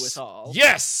unify with all.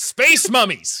 Yes, space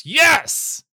mummies.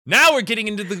 Yes. Now we're getting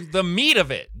into the meat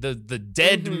of it, the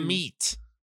dead meat.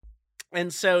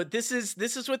 And so this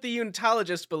is what the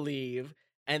Unitologists believe,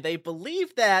 and they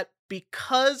believe that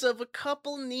because of a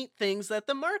couple neat things that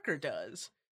the marker does.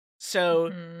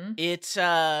 So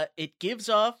it gives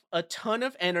off a ton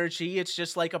of energy. It's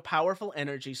just like a powerful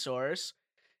energy source.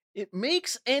 It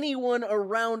makes anyone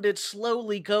around it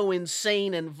slowly go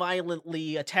insane and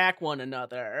violently attack one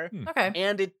another. Okay.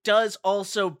 And it does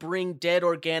also bring dead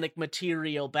organic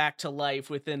material back to life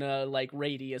within a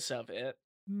radius of it.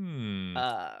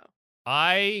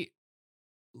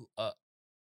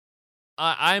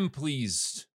 I'm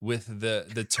pleased with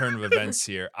the turn of events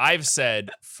here. I've said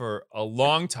for a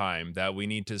long time that we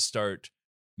need to start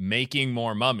making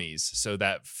more mummies so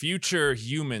that future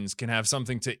humans can have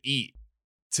something to eat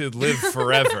to live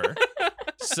forever.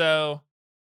 So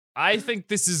I think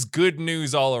this is good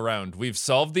news all around. We've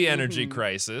solved the energy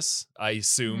crisis. I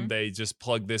assume they just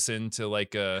plug this into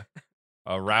like a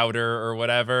router or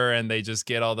whatever, and they just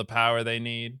get all the power they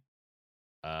need.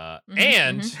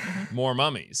 And more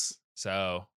mummies.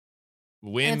 So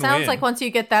win-win. And it sounds like once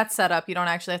you get that set up, you don't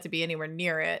actually have to be anywhere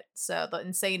near it. So the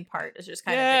insane part is just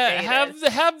kind of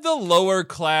negated. have the lower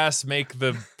class make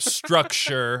the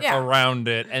structure around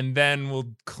it, and then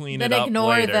we'll clean it up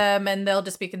ignore later. them, and they'll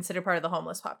just be considered part of the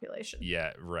homeless population.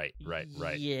 Yeah, right.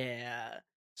 Yeah.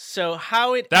 So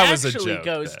how it that was a actually joke,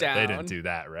 goes though. down. They didn't do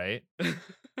that, right?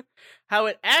 How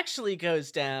it actually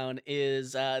goes down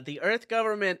is the Earth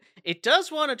government, it does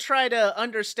want to try to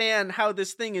understand how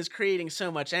this thing is creating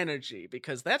so much energy,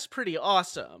 because that's pretty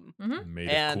awesome. Made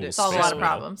And a cool Solve a lot space of whale.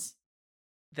 problems.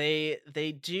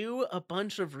 They do a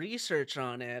bunch of research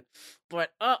on it,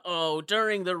 but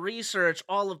during the research,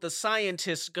 all of the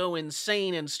scientists go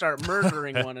insane and start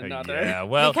murdering one another. Yeah,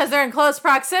 well, Because they're in close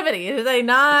proximity. Do they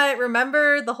not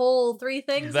remember the whole 3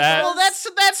 things? Well,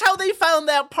 that's how they found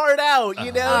that part out.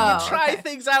 You know, you try okay.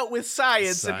 things out with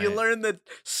science, and you learn that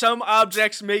some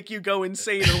objects make you go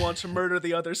insane and want to murder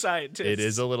the other scientists. it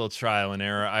is a little trial and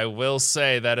error. I will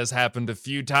say that has happened a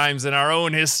few times in our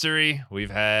own history.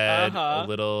 We've had a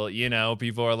little,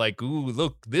 people are like, "Ooh,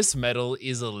 look, this metal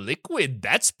is a liquid.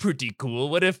 That's pretty cool.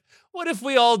 What if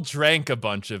we all drank a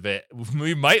bunch of it?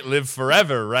 We might live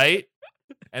forever, right?"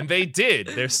 And they did.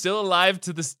 They're still alive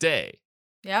to this day.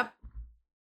 Yep.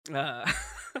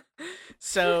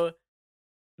 So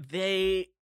they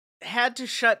had to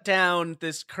shut down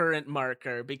this current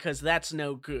marker because that's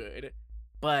no good.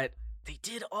 But they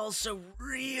did also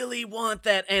really want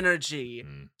that energy.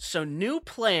 So new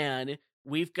plan,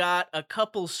 we've got a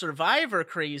couple survivor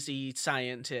crazy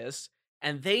scientists,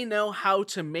 and they know how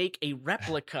to make a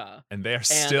replica. And they're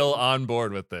still on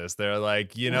board with this. They're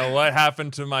like, you know what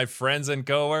happened to my friends and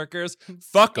coworkers?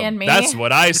 Fuck them. And me. That's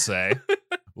what I say.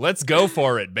 Let's go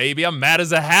for it, baby. I'm mad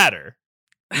as a hatter.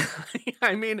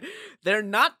 I mean, they're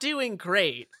not doing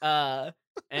great. And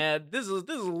this is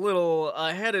a little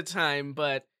ahead of time,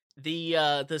 but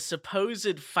the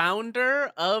supposed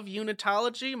founder of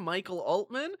Unitology, Michael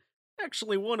Altman,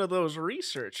 actually one of those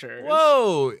researchers.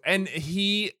 Whoa. And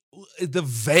the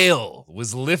veil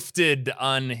was lifted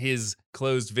on his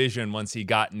closed vision once he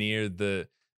got near the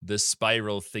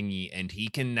spiral thingy, and he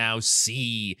can now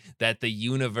see that the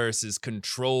universe is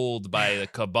controlled by a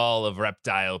cabal of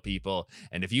reptile people.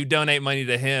 And if you donate money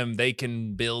to him, they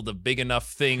can build a big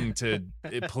enough thing to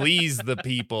please the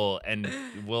people, and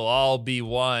we'll all be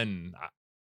one.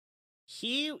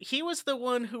 He was the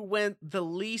one who went the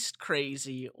least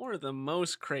crazy or the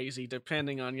most crazy,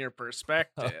 depending on your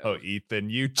perspective. Oh, Ethan,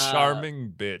 you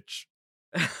charming bitch.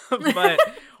 But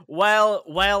while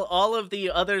all of the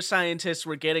other scientists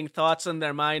were getting thoughts in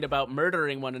their mind about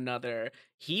murdering one another,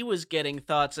 he was getting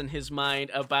thoughts in his mind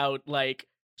about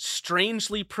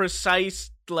strangely precise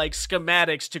like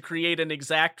schematics to create an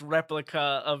exact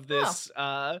replica of this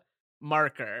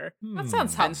marker. That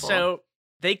sounds helpful. And so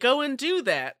they go and do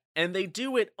that, and they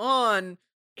do it on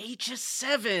Aegis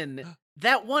 7.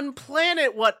 That one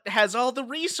planet what has all the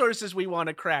resources we want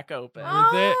to crack open.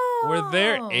 Were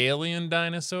there Oh. alien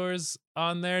dinosaurs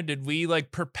on there? Did we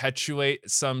like perpetuate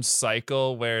some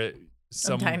cycle where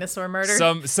some Dinosaur murder.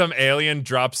 some alien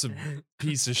drops a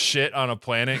piece of shit on a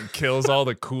planet and kills all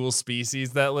the cool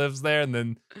species that lives there, and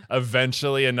then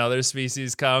eventually another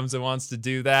species comes and wants to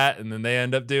do that, and then they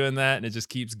end up doing that, and it just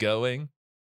keeps going?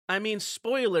 I mean,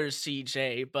 spoilers,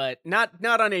 CJ, but not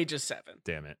on Aegis 7.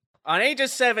 Damn it. On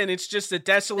Aegis 7, it's just a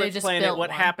desolate just planet built what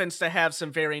one. happens to have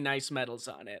some very nice metals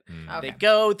on it. Mm.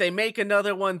 Okay. They make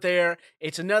another one there.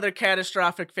 It's another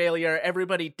catastrophic failure.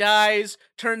 Everybody dies,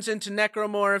 turns into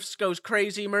necromorphs, goes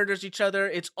crazy, murders each other.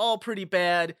 It's all pretty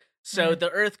bad. So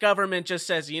the Earth government just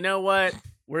says, you know what?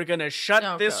 We're going to shut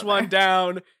Don't this go one there.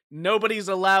 down. Nobody's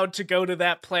allowed to go to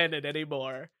that planet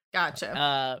anymore.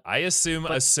 Gotcha. I assume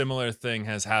a similar thing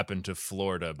has happened to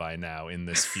Florida by now in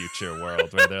this future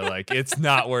world where they're like, it's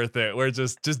not worth it. We're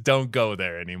just don't go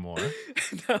there anymore.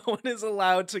 No one is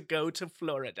allowed to go to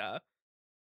Florida.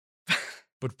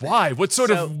 But why? What sort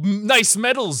So- of nice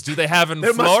metals do they have in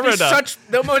There Florida?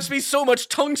 must be so much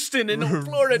tungsten in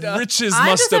Florida. Riches I'm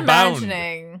must just abound.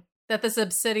 imagining that this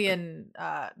obsidian,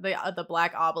 the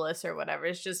black obelisk or whatever,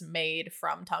 is just made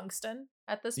from tungsten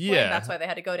at this point. Yeah. That's why they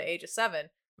had to go to Aegis 7,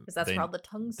 because that's They- where all the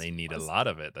tungsten They need was. a lot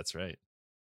of it. That's right.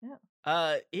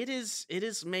 It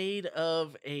is made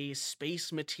of a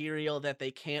space material that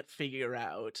they can't figure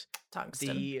out.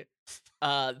 Tungsten.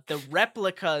 The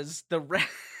replicas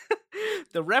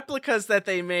the replicas that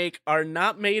they make are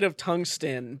not made of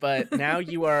tungsten, but now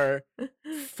you are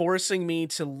forcing me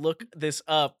to look this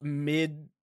up mid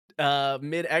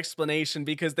explanation,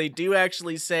 because they do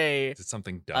actually say Is it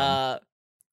something dumb?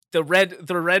 the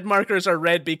red markers are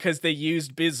red because they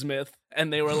used bismuth,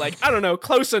 and they were like, I don't know,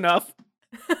 close enough.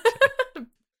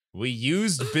 We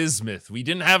used bismuth. We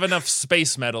didn't have enough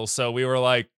space metal, so we were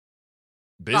like,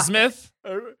 bismuth?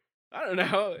 I don't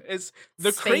know. It's the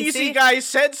Spacey? crazy guy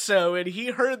said so, and he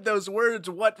heard those words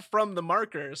 "what" from the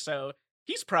marker, so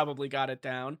he's probably got it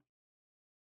down.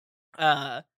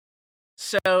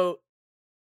 So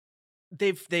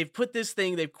they've put this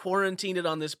thing, they've quarantined it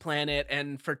on this planet,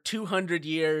 and for 200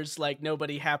 years, like,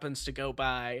 nobody happens to go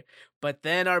by. But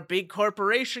then our big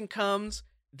corporation comes.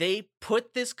 They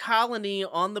put this colony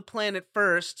on the planet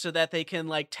first so that they can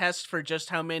like test for just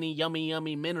how many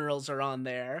yummy minerals are on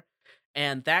there.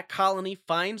 And that colony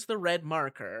finds the red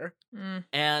marker,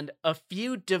 and a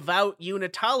few devout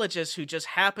unitologists who just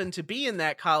happen to be in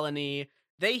that colony,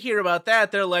 they hear about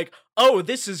that. They're like, oh,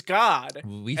 this is God.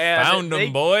 We And found they-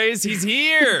 him, boys. He's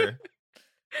here.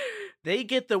 They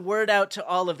get the word out to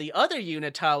all of the other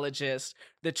unitologists.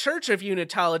 The Church of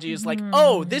Unitology is like,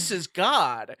 oh, this is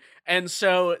God. And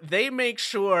so they make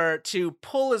sure to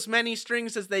pull as many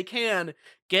strings as they can,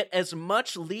 get as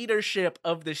much leadership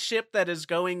of the ship that is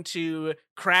going to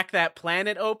crack that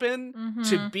planet open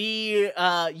to be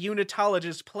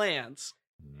Unitologist plants,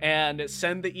 and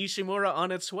send the Ishimura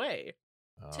on its way.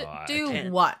 To I do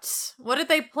can't- what? What did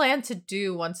they plan to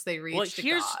do once they reached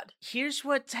God? Here's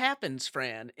what happens,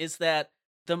 Fran, is that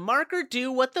the marker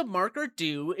do what the marker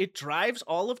do. It drives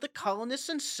all of the colonists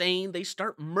insane. They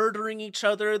start murdering each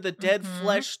other. The dead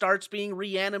flesh starts being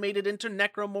reanimated into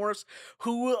necromorphs,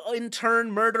 who in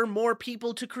turn murder more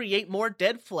people to create more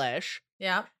dead flesh.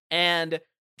 Yeah. And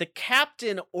the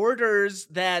captain orders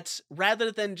that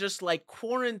rather than just like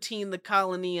quarantine the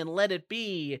colony and let it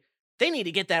be, they need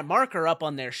to get that marker up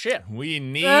on their ship. We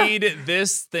need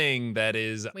this thing that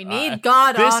is. We need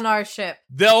God this- on our ship.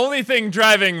 The only thing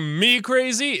driving me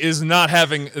crazy is not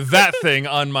having that thing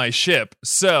on my ship.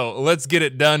 So let's get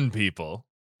it done, people.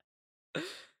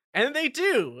 And they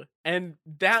do. And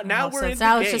that now Oh, we're so in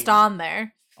now the it's game. just on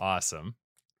there. Awesome.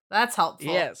 That's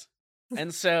helpful. Yes.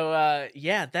 And so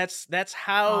yeah, that's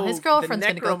how Oh, his the girlfriend's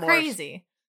gonna go necromorphs- crazy.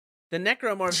 The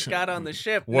necromorphs got on the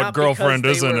ship. What not because girlfriend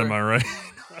they isn't, were- am I right?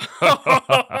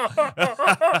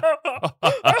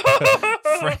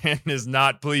 Fran is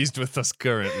not pleased with us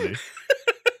currently.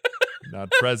 Not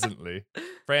presently.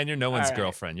 Fran, you're no one's All right.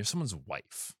 girlfriend. You're someone's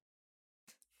wife.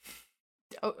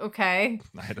 Okay.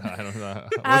 I don't know.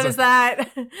 How does that?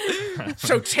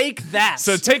 So take that.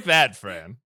 So take that,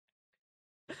 Fran.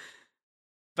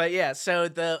 But yeah, so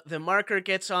the marker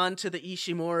gets on to the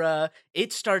Ishimura.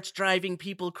 It starts driving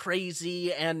people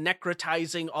crazy and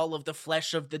necrotizing all of the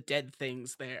flesh of the dead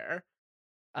things there.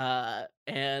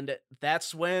 And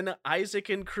that's when Isaac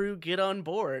and crew get on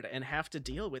board and have to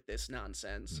deal with this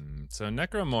nonsense. So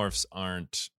necromorphs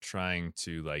aren't trying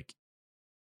to like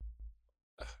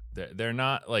they're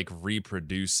not like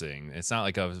reproducing. It's not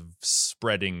like a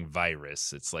spreading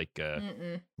virus. It's like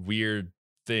a weird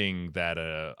thing that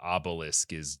a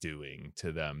obelisk is doing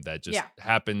to them that just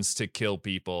happens to kill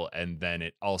people, and then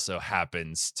it also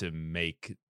happens to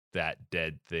make that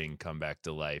dead thing come back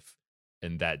to life,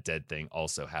 and that dead thing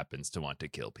also happens to want to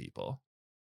kill people.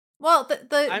 Well,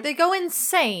 they go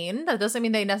insane. That doesn't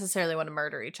mean they necessarily want to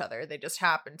murder each other. They just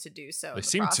happen to do so. They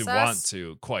seem to want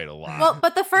to quite a lot. Well,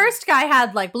 but the first guy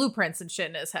had like blueprints and shit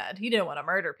in his head. He didn't want to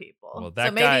murder people. Well, that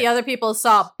so maybe other people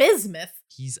saw Bismuth.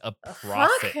 He's a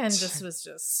prophet. And just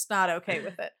was not okay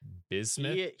with it.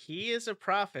 Bismuth? He is a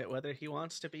prophet, whether he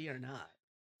wants to be or not.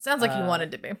 Sounds like he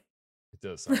wanted to be. It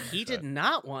does sound like he that. did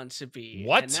not want to be.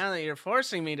 What? And now that you're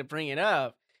forcing me to bring it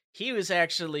up, he was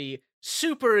actually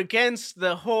super against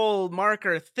the whole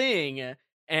marker thing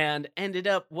and ended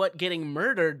up getting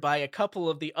murdered by a couple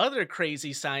of the other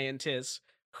crazy scientists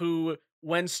who,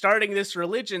 when starting this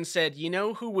religion, said, you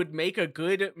know who would make a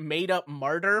good made-up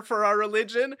martyr for our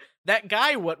religion? That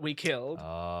guy what we killed.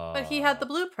 But he had the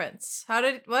blueprints.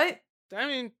 What? I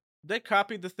mean, they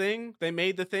copied the thing, they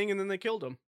made the thing, and then they killed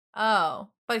him. Oh,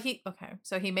 but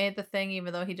so he made the thing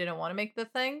even though he didn't want to make the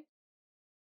thing?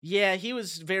 Yeah, he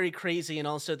was very crazy, and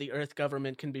also the Earth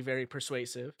government can be very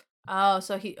persuasive. Oh,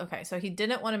 so he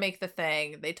didn't want to make the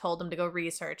thing. They told him to go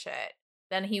research it.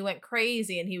 Then he went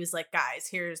crazy, and he was like, guys,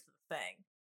 here's the thing.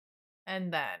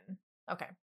 And then, okay,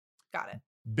 got it.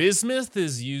 Bismuth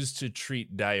is used to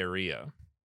treat diarrhea.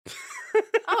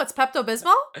 Oh, it's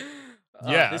Pepto-Bismol?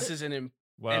 Yeah. This is so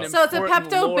it's a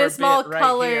Pepto-Bismol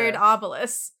colored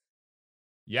obelisk.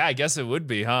 Yeah, I guess it would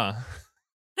be, huh?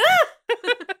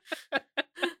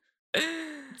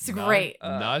 It's great.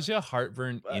 Nausea,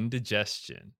 heartburn,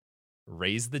 indigestion,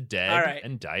 raise the dead,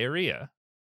 and diarrhea.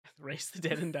 Raise the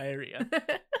dead and diarrhea.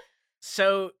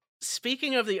 So,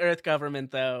 speaking of the Earth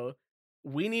government, though,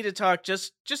 we need to talk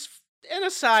just an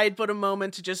aside, but a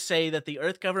moment to just say that the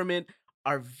Earth government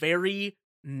are very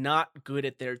not good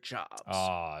at their jobs.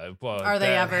 Are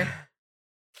they ever?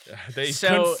 They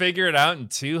couldn't figure it out in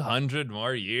 200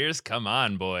 more years? Come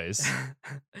on, boys.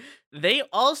 They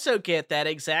also get that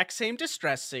exact same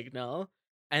distress signal,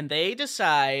 and they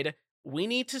decide we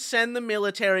need to send the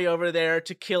military over there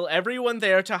to kill everyone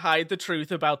there to hide the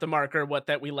truth about the marker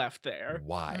that we left there.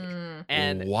 Why?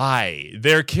 And why?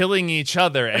 They're killing each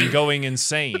other and going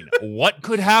insane. What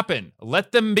could happen?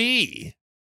 Let them be.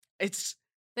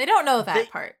 They don't know that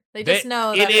part. They just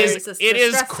know that there's this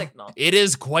distress signal. It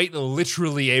is quite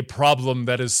literally a problem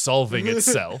that is solving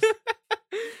itself.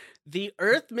 The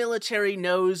Earth military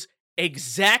knows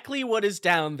exactly what is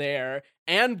down there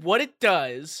and what it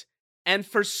does. And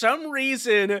for some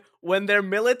reason, when their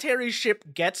military ship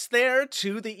gets there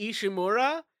to the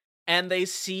Ishimura and they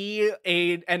see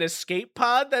an escape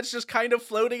pod that's just kind of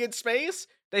floating in space,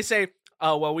 they say,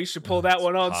 oh, well, we should pull that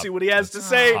one on, see what he has to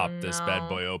say. Pop this bad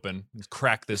boy open.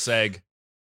 Crack this egg.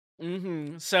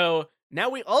 So now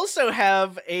we also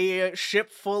have a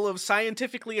ship full of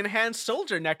scientifically enhanced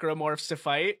soldier necromorphs to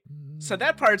fight. So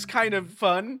that part's kind of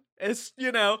fun. It's,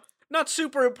 not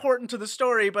super important to the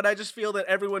story, but I just feel that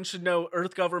everyone should know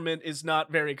Earth government is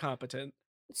not very competent.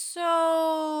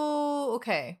 So,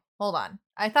 okay, hold on.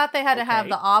 I thought they had to have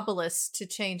the obelisk to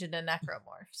change into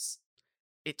necromorphs.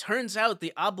 It turns out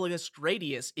the obelisk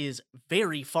radius is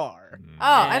very far. Oh,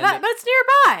 I thought, but it's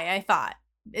nearby, I thought.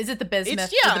 Is it the bismuth?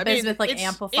 Did the bismuth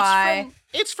amplify?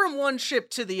 It's from one ship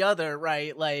to the other,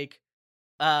 right? Like,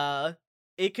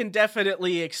 it can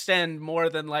definitely extend more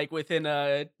than like within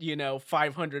a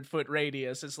 500-foot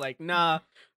radius. It's like, nah,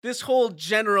 this whole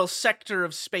general sector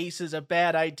of space is a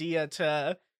bad idea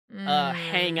to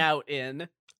hang out in.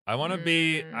 I want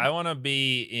to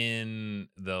be in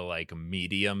the like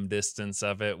medium distance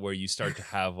of it where you start to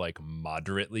have like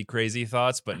moderately crazy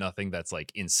thoughts, but nothing that's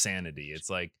like insanity. It's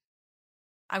like,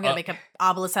 I'm gonna make an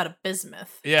obelisk out of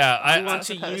bismuth. Yeah, you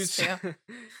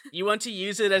want to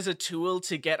use it as a tool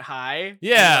to get high.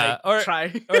 Yeah,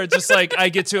 and, or just like I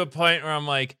get to a point where I'm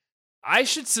like, I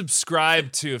should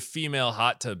subscribe to a female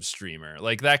hot tub streamer,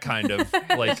 like that kind of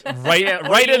like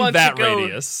right in that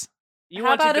radius. You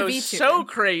want to go so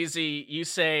crazy, you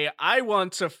say, I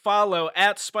want to follow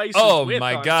 @Spices Oh with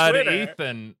my on God, Twitter.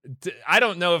 Ethan. I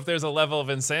don't know if there's a level of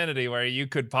insanity where you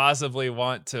could possibly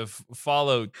want to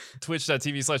follow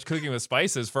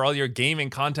twitch.tv/cookingwithspices for all your gaming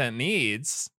content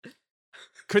needs.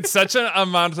 Could such an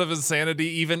amount of insanity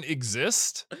even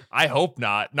exist? I hope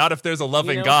not. Not if there's a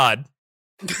loving God.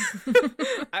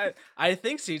 I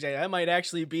think, CJ, that might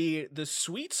actually be the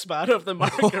sweet spot of the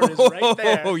marker is right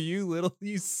there. Oh,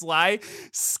 you sly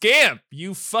scamp,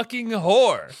 you fucking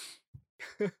whore.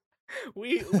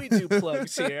 We do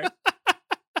plugs here.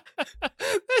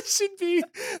 That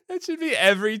should be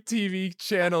every TV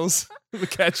channel's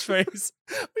catchphrase.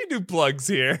 We do plugs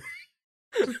here.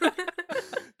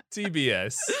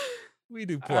 TBS. We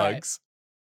do plugs.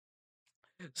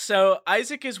 So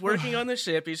Isaac is working on the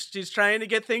ship. He's trying to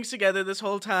get things together this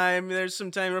whole time. There's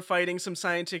some time of fighting some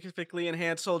scientifically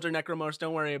enhanced soldier necromorphs.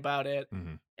 Don't worry about it.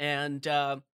 Mhm. And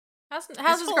how's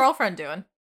his girlfriend doing?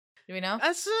 Do we know?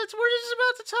 we're just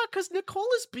about to talk because Nicole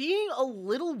is being a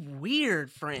little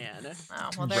weird, Fran. Oh,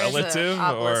 well, there's Relative, a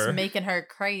obelisk or- making her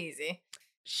crazy.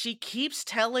 She keeps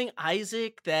telling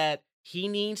Isaac that he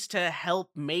needs to help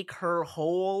make her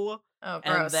whole, Oh,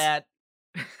 and gross. that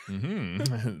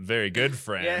Very good,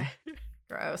 friend. yeah.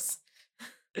 Gross.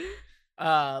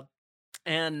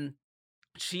 And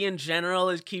she in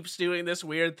general keeps doing this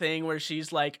weird thing where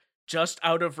she's like just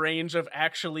out of range of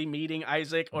actually meeting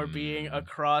Isaac or being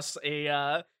across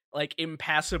a like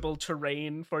impassable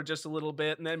terrain for just a little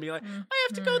bit and then be like, I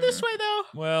have to go this way though.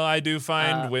 Well, I do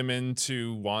find women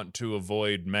to want to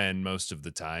avoid men most of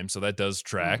the time, so that does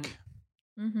track.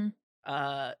 Mm-hmm.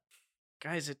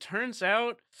 Guys, it turns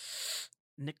out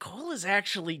Nicole is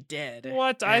actually dead.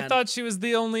 What? I and thought she was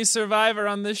the only survivor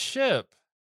on this ship.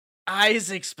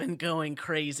 Isaac's been going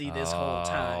crazy this whole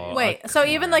time. Oh, Wait, so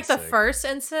even like the classic. first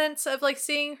instance of like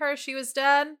seeing her, she was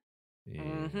dead?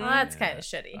 Mhm. Well, that's kind of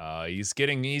shitty. He's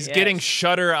getting Yes.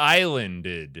 Shutter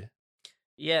Islanded.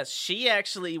 Yes, she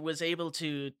actually was able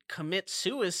to commit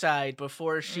suicide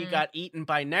before she got eaten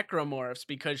by necromorphs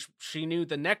because she knew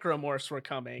the necromorphs were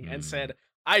coming and said,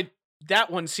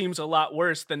 that one seems a lot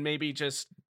worse than maybe just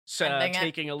Ending it.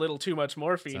 taking a little too much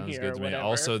morphine Sounds here good or to me. whatever.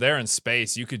 Also, they're in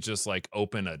space. You could just like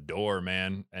open a door,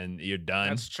 man, and you're done.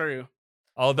 That's true.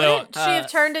 Although Wouldn't she have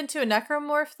turned into a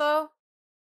necromorph though?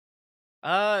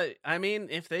 I mean,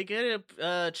 if they get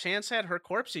a chance at her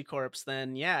corpsey corpse,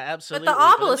 then yeah, absolutely. But the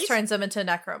at obelisk least- turns them into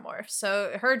necromorphs,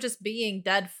 so her just being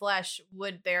dead flesh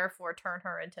would therefore turn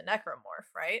her into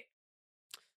necromorph, right?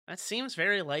 That seems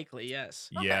very likely, yes.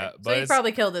 yeah, Okay. but So he it's-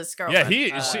 probably killed his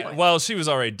girlfriend. she was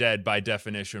already dead by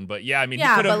definition, but yeah, I mean,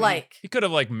 Yeah, he could have but, like- he could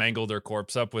have like mangled her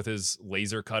corpse up with his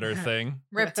laser cutter thing.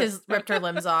 ripped her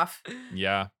limbs off.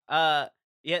 Yeah.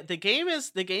 Yeah, the game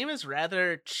is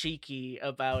rather cheeky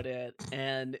about it,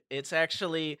 and it's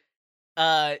actually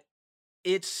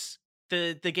it's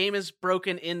the game is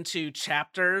broken into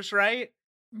chapters, right?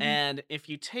 Mhm. And if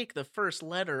you take the first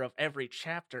letter of every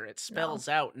chapter, it spells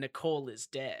out Nicole is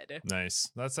dead. Nice.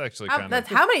 That's actually How, kind of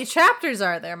how many chapters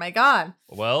are there? My God.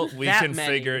 well. We That can many.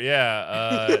 figure.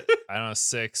 Yeah. I don't know.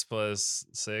 6 +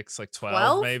 6, like 12,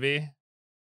 12? maybe.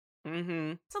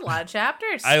 Mm-hmm. It's a lot of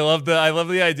chapters. I love the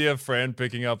idea of Fran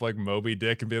picking up like Moby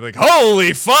Dick and being like,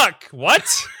 "Holy fuck! What?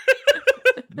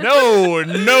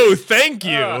 no, thank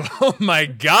you. Oh my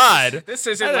god." This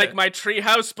isn't I like don't- my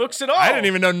treehouse books at all. I didn't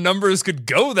even know numbers could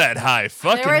go that high.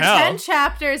 Fucking there were hell. 10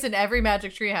 chapters in every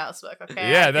Magic Treehouse book, okay?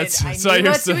 Yeah, I that's- I so I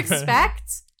knew what hear to some-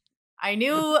 expect. I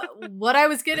knew what I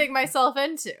was getting myself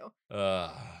into. All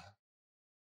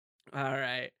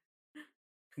right.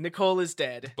 Nicole is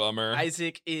dead. Bummer.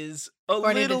 Isaac is a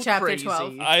According to little chapter crazy.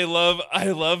 12. I love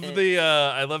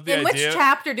the In which idea.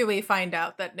 chapter do we find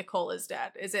out that Nicole is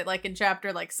dead? Is it like in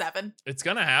chapter like 7? It's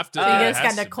gonna have to. So you it guys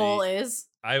has got to Nicole be. is?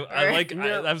 I or- like.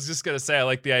 No. I was just gonna say I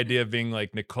like the idea of being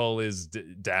like Nicole is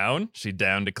down. She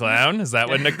down to clown. Is that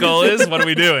what Nicole is? What are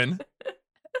we doing?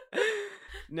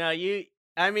 No,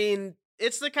 I mean,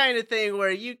 it's the kind of thing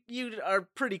where you are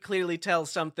pretty clearly tell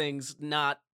something's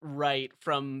not right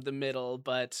from the middle,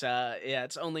 but yeah,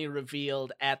 it's only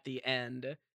revealed at the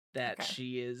end that Okay.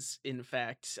 she is, in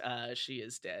fact, she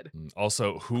is dead.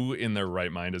 Also, who in their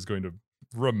right mind is going to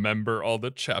remember all the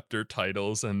chapter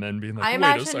titles and then be like, I "Wait a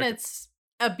imagine second." it's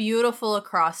a beautiful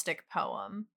acrostic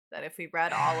poem that if we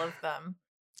read all of them,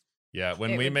 Yeah,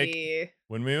 when it we would make be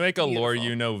a lore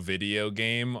beautiful. video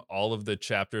game, all of the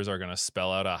chapters are gonna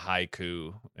spell out a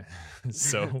haiku.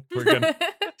 So we're gonna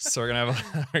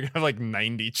have like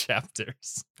 90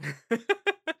 chapters.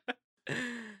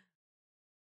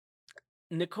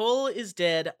 Nicole is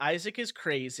dead, Isaac is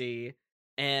crazy,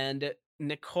 and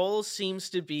Nicole seems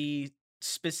to be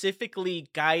specifically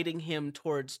guiding him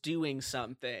towards doing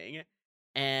something,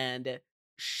 and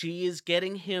she is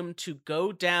getting him to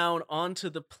go down onto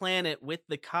the planet with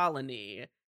the colony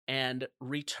and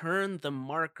return the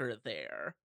marker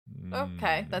there.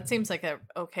 Okay, Mm. that seems like a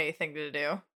okay thing to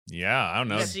do. Yeah, I don't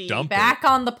know. See, Dump Back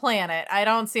on the planet. I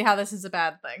don't see how this is a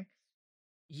bad thing.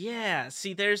 Yeah,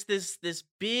 see, there's this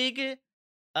big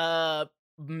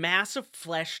massive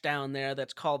flesh down there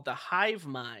that's called the hive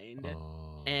mind,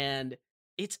 Oh. and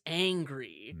it's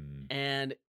angry, Hmm.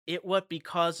 and it what be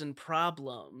causing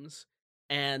problems.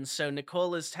 And so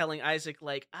Nicole is telling Isaac,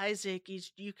 like, Isaac,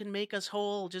 you can make us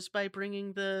whole just by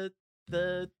bringing the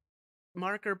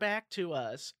marker back to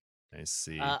us. I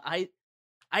see.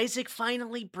 Isaac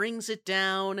finally brings it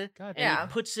down, God, and Yeah.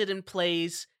 he puts it in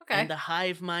place, Okay. and the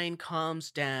hive mind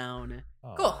calms down.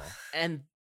 Cool. Aw. And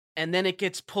then it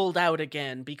gets pulled out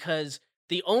again because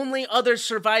the only other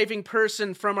surviving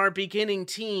person from our beginning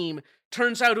team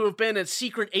turns out to have been a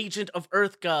secret agent of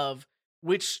EarthGov,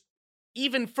 which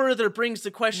even further brings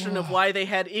the question of why they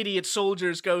had idiot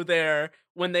soldiers go there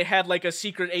when they had like a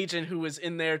secret agent who was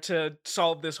in there to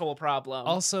solve this whole problem.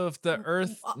 Also, if the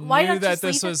Earth Why knew not that just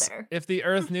this leave it was, there? if the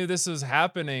Earth knew this was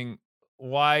happening,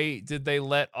 why did they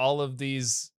let all of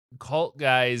these cult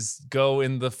guys go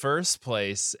in the first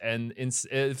place? And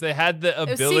if they had the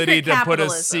was ability secret to put a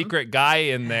capitalism. secret guy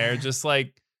in there, just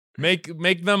like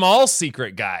make them all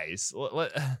secret guys.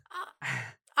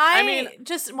 I mean-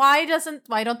 just why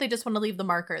don't they just want to leave the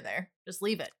marker there? Just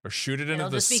leave it. Or shoot it into It'll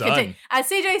the just be sun. As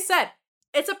CJ said,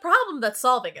 it's a problem that's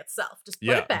solving itself. Just put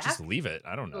Yeah, it back. just leave it.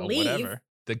 I don't know. Leave. Whatever.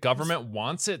 The government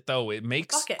wants it though. It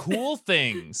makes Fuck it. cool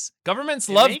things. Governments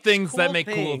It love makes things that cool make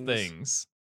cool things. things.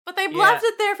 But they've Yeah. left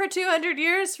it there for 200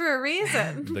 years for a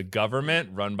reason. The government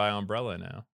run by Umbrella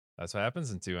now. That's what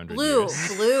happens in 200 blue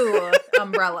years.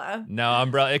 umbrella. No,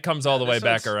 Umbrella. It comes all the way this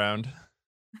back one's- around.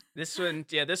 This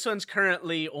one's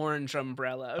currently orange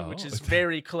umbrella, which Oh. is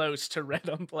very close to red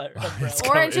umbrella. It's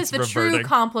Orange it's is the true reverting.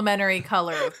 complementary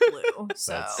color of blue.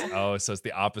 So So it's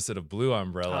the opposite of blue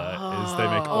umbrella. Is they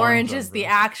make Oh. orange is the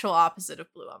umbrella. actual opposite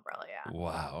of blue umbrella. Yeah.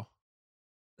 Wow.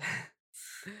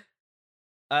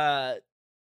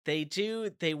 They've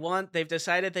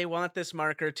decided they want this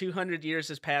marker. 200 years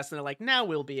has passed, and they're like, now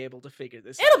we'll be able to figure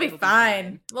this out. It'll be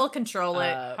fine. We'll control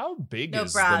it. How big no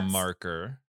is the brats.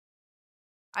 marker?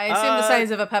 I assume the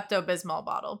size of a Pepto-Bismol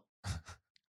bottle.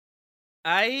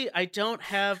 I don't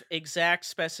have exact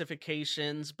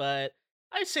specifications, but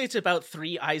I'd say it's about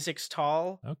 3 Isaacs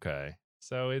tall. Okay.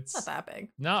 So it's It's not that big.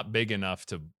 not big enough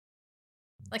to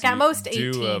Like at most do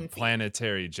 18 a feet.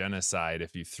 planetary genocide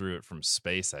if you threw it from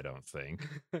space, I don't think.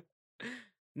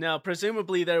 No,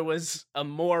 presumably there was a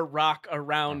more rock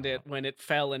around it when it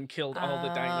fell and killed all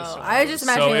the Oh, dinosaurs. I was just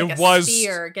So imagining like it a was-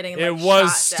 spear getting like It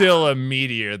was shot still down. a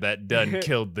meteor that done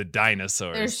killed the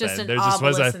dinosaurs. There's just then. an There just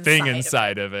was a obelisk thing inside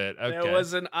inside of it. Okay. There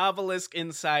was an obelisk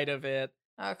inside of it.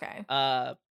 Okay.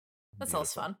 Uh, That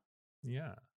sounds Beautiful. fun.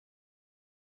 Yeah.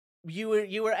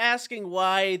 you were asking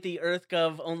why the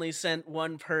EarthGov only sent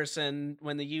one person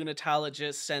when the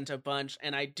unitologists sent a bunch,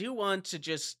 and I do want to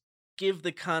just give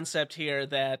the concept here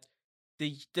that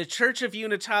the Church of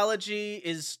Unitology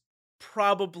is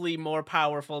probably more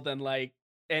powerful than like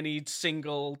any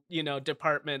single,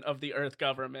 department of the Earth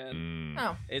government. Mm.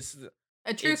 Oh, It's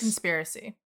a true It's-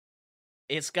 conspiracy.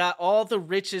 it's got all the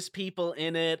richest people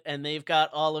in it, and they've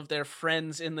got all of their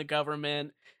friends in the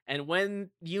government. And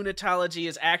when Unitology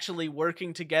is actually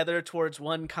working together towards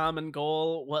one common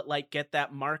goal, get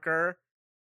that marker,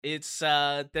 it's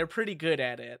they're pretty good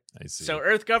at it. I see. So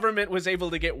Earth government was able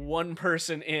to get one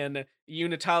person in.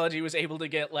 Unitology was able to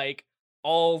get like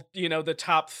all, the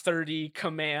top 30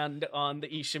 command on the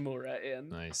Ishimura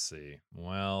in. I see.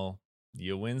 Well,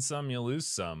 you win some, you lose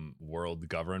some, world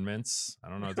governments. I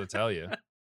don't know what to tell you.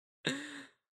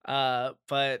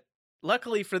 But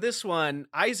luckily for this one,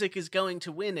 Isaac is going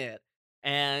to win it.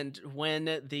 And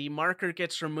when the marker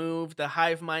gets removed, the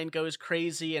hive mind goes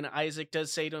crazy, and Isaac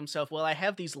does say to himself, well, I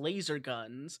have these laser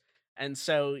guns. And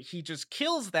so he just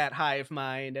kills that hive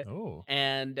mind Oh.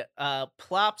 and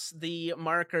plops the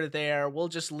marker there. We'll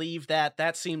just leave that.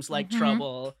 That seems like Mhm.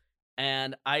 trouble.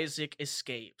 And Isaac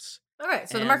escapes. Okay,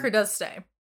 so the And- marker does stay.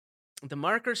 The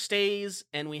marker stays,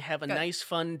 and we have a Good. nice,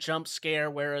 fun jump scare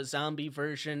where a zombie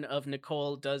version of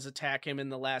Nicole does attack him in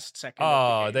the last second.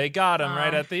 Oh, of the they got him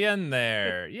right Oh. at the end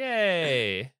there.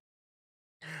 Yay.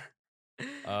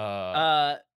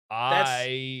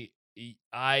 game.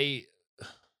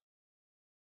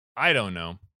 I don't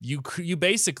know. You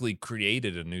basically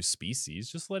created a new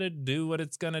species. Just let it do what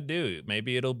it's gonna do.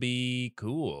 Maybe it'll be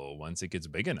cool once it gets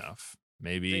big enough.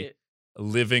 Maybe the- a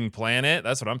living planet.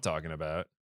 That's what I'm talking about.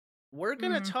 We're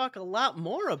gonna Mhm. talk a lot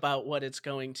more about what it's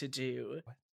going to do,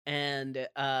 and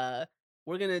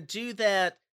we're gonna do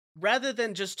that rather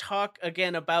than just talk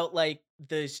again about like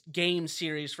the game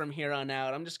series from here on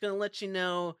out. I'm just gonna let you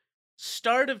know.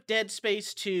 Start of Dead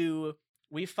Space 2,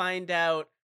 we find out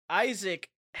Isaac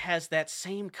has that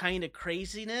same kind of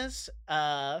craziness,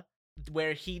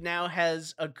 where he now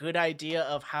has a good idea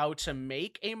of how to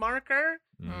make a marker.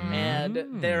 Mhm. And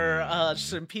and there are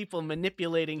some people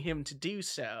manipulating him to do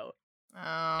so. Oh.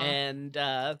 And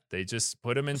They just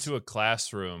put him into a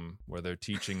classroom where they're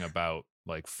teaching about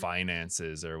like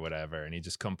finances or whatever, and he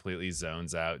just completely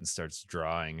zones out and starts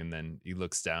drawing, and then he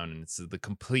looks down and it's the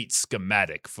complete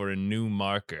schematic for a new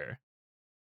marker.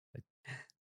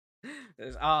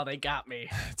 oh, they got me.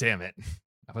 Damn it.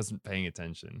 I wasn't paying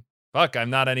attention. Fuck, I'm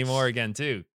not anymore again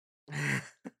too.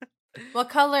 What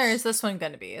color is this one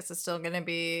going to be? Is it still going to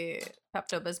be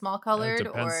Pepto-Bismol colored,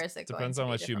 or is it going depends to on be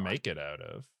a what you different one? make it out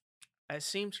of. I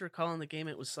seem to recall in the game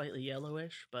it was slightly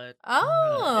yellowish, but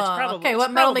Oh, okay.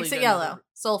 What metal makes it yellow?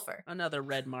 Sulfur. Another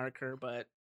red marker, but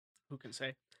who can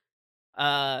say?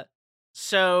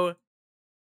 So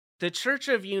the Church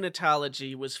of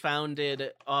Unitology was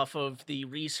founded off of the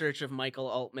research of Michael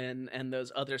Altman and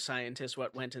those other scientists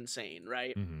what went insane,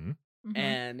 right? Mm-hmm. Mhm.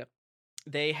 And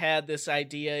they had this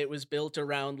idea. It was built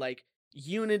around like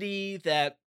unity,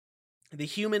 that the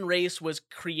human race was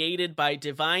created by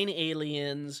divine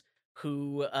aliens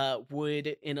who would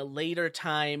in a later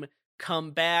time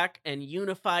come back and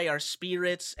unify our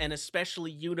spirits, and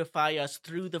especially unify us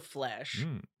through the flesh.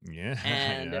 Yeah.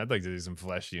 And I'd like to do some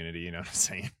flesh unity, you know what I'm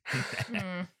saying?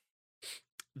 Hmm.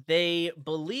 they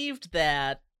believed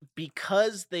that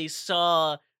because they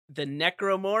saw the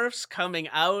necromorphs coming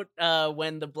out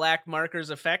when the black marker's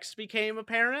effects became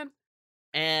apparent,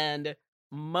 and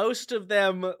most of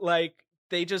them, like,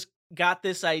 they just got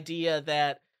this idea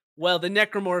that, well, the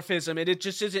necromorphism,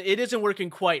 it isn't working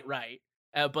quite right,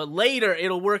 but later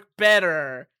it'll work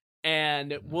better,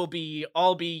 and we'll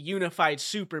all be unified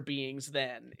super beings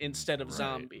then instead of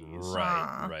zombies.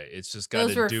 Right. It's just got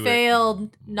to Those do were it.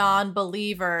 failed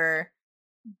non-believer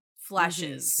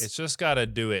fleshes. It's just got to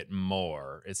do it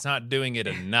more. It's not doing it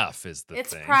enough is the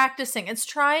It's thing. practicing. It's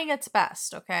trying its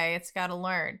best, okay? It's got to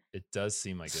learn. It does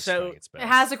seem like it's So, trying its best. It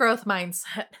has a growth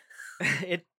mindset.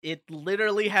 It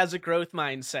literally has a growth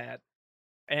mindset.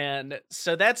 And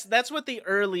so that's what the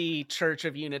early Church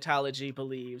of Unitology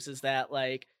believes, is that,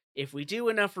 like, if we do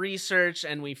enough research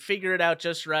and we figure it out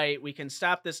just right, we can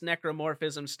stop this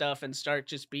necromorphism stuff and start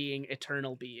just being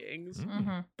eternal beings.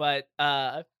 Mhm. But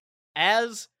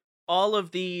as all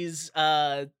of these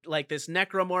like this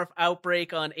necromorph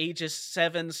outbreak on Aegis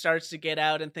 7 starts to get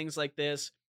out and things like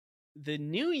this, the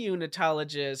new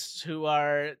Unitologists, who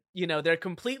are, they're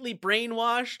completely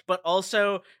brainwashed, but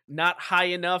also not high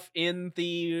enough in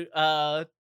the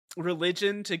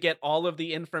religion to get all of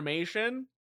the information,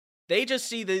 they just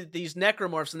see these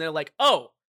necromorphs and they're like,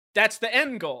 oh, that's the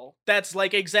end goal. That's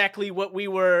like exactly what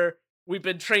we've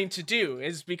been trained to do,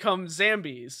 is become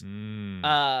zombies.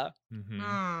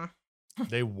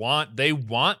 They want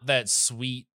that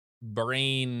sweet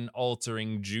brain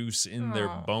altering juice in their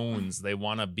bones. They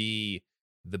want to be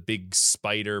the big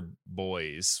spider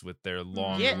boys with their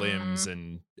long limbs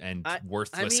and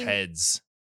worthless heads.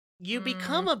 You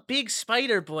become a big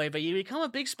spider boy, but you become a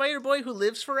big spider boy who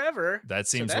lives forever. That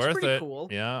seems that's worth pretty it. Cool.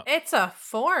 Yeah. It's a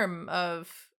form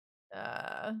of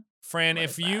Fran,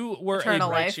 if you were eternal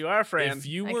life. You are, Fran. If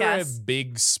you were a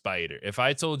big spider, if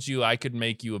I told you I could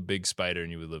make you a big spider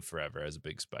and you would live forever as a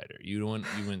big spider, you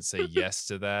wouldn't say yes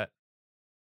to that?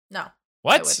 No.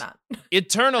 What? I would not.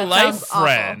 Eternal That life, sounds awful.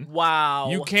 Fran.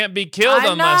 Wow. You can't be killed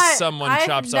unless someone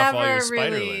chops off all your never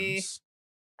spider really- limbs.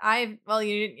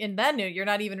 You're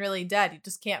not even really dead. You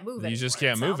just can't move anymore. You just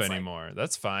can't move anymore.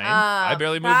 That's fine. Uh, I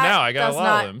barely move that now. I got a does lot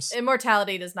not- of limbs.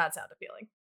 Immortality does not sound appealing.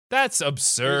 That's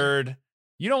absurd.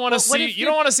 You don't want to Well, what see. if You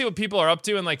don't want to see what people are up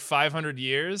to in like 500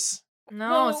 years. No,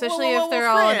 Well, especially well, if they're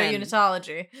well, all under Fran.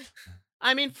 unitology.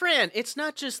 I mean, Fran, it's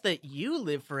not just that you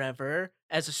live forever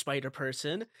as a spider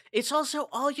person. It's also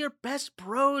all your best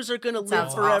bros are going to live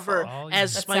sounds forever awful.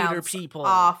 as That spider sounds people.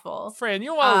 Awful. Fran,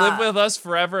 you want to live with us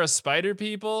forever as spider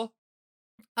people?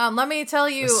 Let me tell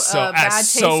you That's a bad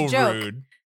taste so joke rude.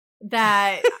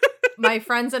 that my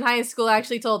friends in high school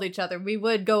actually told each other. We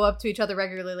would go up to each other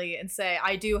regularly and say,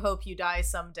 I do hope you die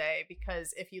someday,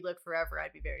 because if you live forever,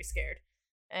 I'd be very scared.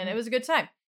 And it was a good time.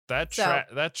 That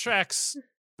tracks.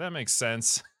 That makes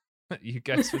sense. You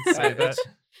guys would say that.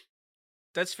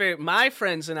 That's fair. My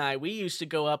friends and I, we used to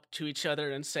go up to each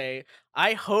other and say,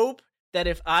 I hope that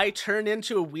if I turn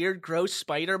into a weird, gross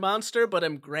spider monster, but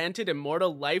am granted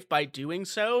immortal life by doing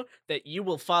so, that you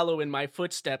will follow in my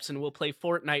footsteps and will play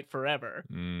Fortnite forever.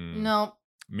 No.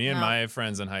 Me and my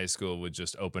friends in high school would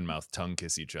just open mouth tongue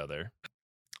kiss each other.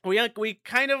 We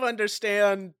kind of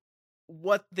understand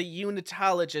what the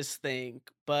Unitologists think,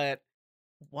 but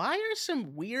why are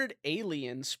some weird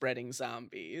aliens spreading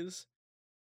zombies?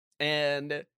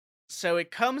 And so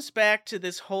it comes back to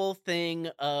this whole thing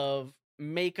of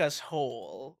make us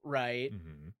whole, right?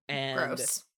 Mm-hmm. And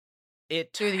Gross.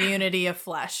 it Through the unity of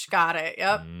flesh. Got it.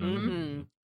 Yep. Mhm.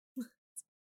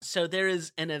 So there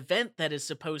is an event that is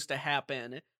supposed to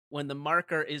happen when the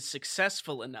marker is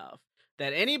successful enough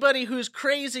that anybody who's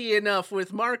crazy enough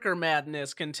with marker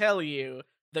madness can tell you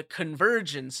the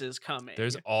convergence is coming.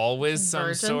 There's always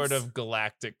some sort Convergence? of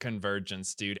galactic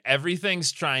convergence, dude.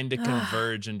 Everything's trying to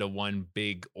converge into one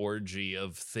big orgy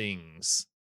of things.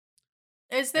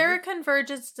 Is there a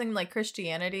convergence in like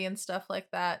Christianity and stuff like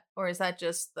that? Or is that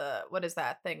just what is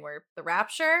that thing where the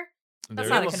rapture? That's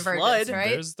not a There's a convergence, flood. right?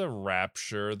 There's the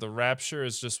rapture. The rapture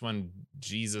is just when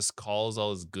Jesus calls all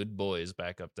his good boys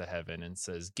back up to heaven and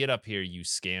says, "Get up here, you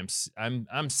scamps.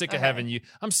 I'm sick of having you.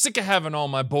 I'm sick of having all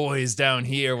my boys down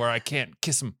here where I can't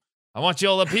kiss them. I want you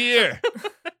all up here."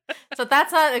 So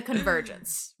that's not a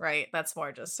convergence, right? That's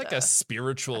more just It's like a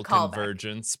spiritual callback.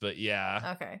 convergence, but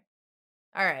yeah. Okay.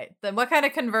 All right. Then what kind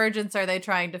of convergence are they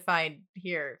trying to find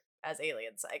here as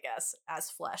aliens, I guess, as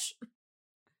flesh?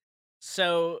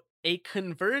 So a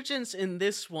convergence in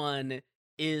this one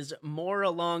is more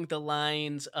along the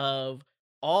lines of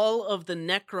all of the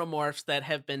necromorphs that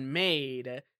have been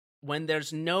made. When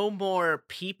there's no more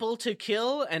people to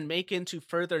kill and make into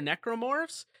further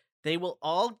necromorphs, they will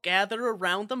all gather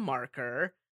around the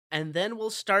marker and then will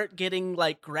start getting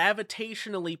like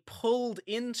gravitationally pulled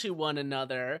into one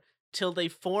another till they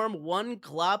form one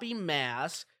globby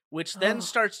mass, which then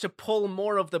starts to pull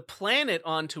more of the planet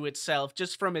onto itself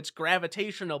just from its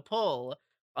gravitational pull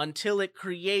until it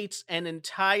creates an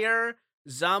entire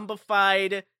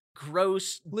zombified,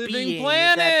 gross Living being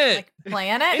planet! that- Like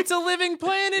planet? It's a living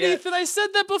planet, Yeah. Ethan. I said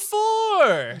that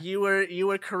before. You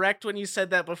were correct when you said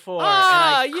that before,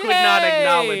 Ah, and I could not yay!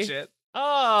 acknowledge it.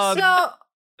 Oh,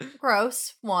 So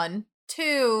gross. 1,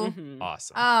 2. Mhm.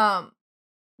 awesome.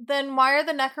 Then why are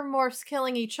the necromorphs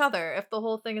killing each other if the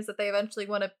whole thing is that they eventually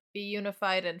want to be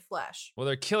unified in flesh? Well,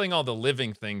 they're killing all the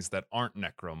living things that aren't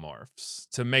necromorphs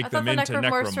to make I them thought the into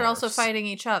necromorphs are also necromorphs. fighting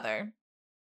each other.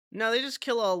 No, they just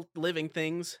kill all living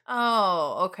things.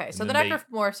 Oh, okay. And So the then they-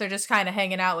 necromorphs are just kind of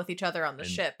hanging out with each other on the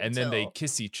and, ship. and then they until-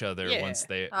 kiss each other Yeah. once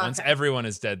Okay. everyone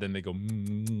is dead. Then they go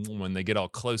when they get all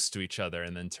close to each other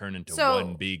and then turn into So-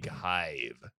 one big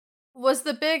hive. Was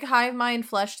the big hive mind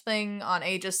flesh thing on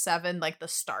Aegis 7 like the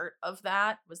start of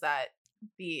that? Was that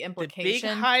the The implication?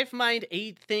 big hive mind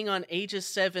 8 thing on Aegis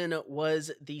 7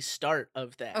 was the start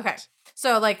of that. Okay.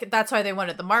 So like that's why they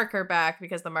wanted the marker back,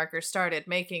 because the marker started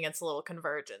making its little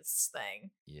convergence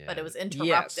thing, Yeah, but it was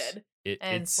interrupted.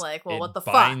 And it's like, well, it what the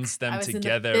binds fuck? them I was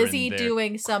together busy in their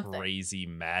doing something. crazy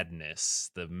madness.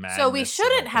 The madness. So we of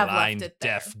shouldn't a have left blind, it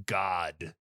there. deaf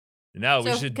god. No,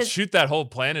 we So, should 'cause- shoot that whole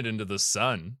planet into the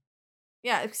sun.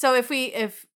 Yeah. So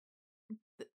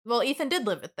well, Ethan did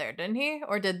live it there, didn't he?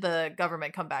 Or did the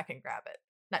government come back and grab it?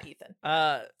 Not Ethan.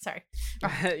 Sorry.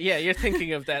 Yeah, you're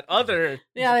thinking of that other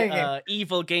Yeah, there you go.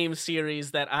 evil game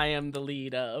series that I am the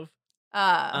lead of.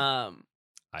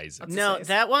 Isaac. What's No, his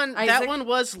that one Isaac?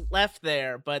 was left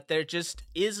there, but there just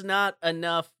is not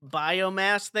enough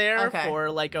biomass there Okay.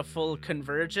 for like a full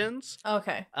convergence.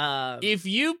 Okay. If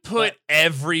you put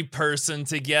every person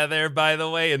together, by the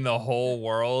way, in the whole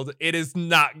world, it is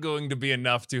not going to be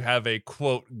enough to have a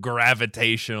quote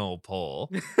gravitational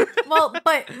pull. Well,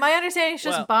 but my understanding is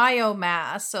just Well-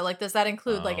 biomass. So like, does that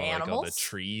include like Oh, all animals? the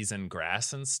trees and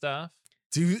grass and stuff.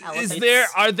 Dude,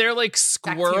 Elephants, are there like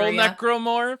squirrel bacteria.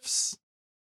 necromorphs?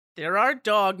 There are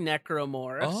dog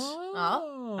necromorphs.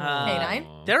 Oh,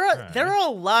 Canine? There are a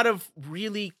lot of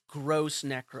really gross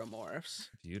necromorphs.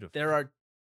 Beautiful. There are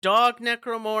dog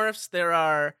necromorphs. There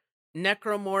are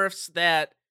necromorphs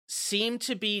that seem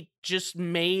to be just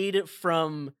made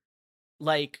from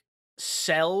like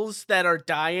cells that are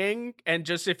dying, and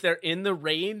just if they're in the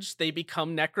range, they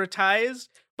become necrotized.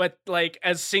 But like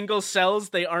as single cells,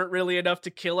 they aren't really enough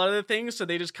to kill other things, so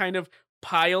they just kind of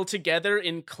pile together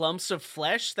in clumps of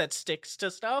flesh that sticks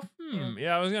to stuff.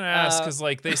 Yeah, I was gonna ask because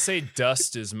like they say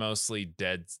dust is mostly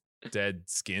dead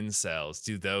skin cells.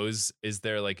 Is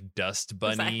there like dust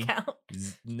Does that bunny count?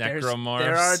 necromorphs?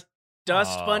 There are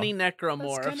dust Aw, bunny That's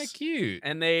necromorphs. kind of cute.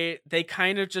 And they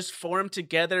kind of just form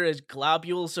together as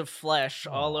globules of flesh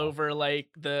all Aw. over like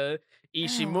the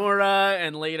Ishimura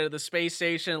and later the space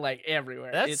station, like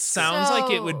everywhere. That It's sounds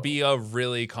like it would So- be a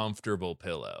really comfortable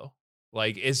pillow.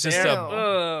 Like it's just They're- a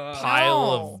ugh.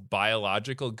 pile No. of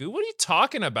biological goo. What are you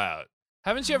talking about?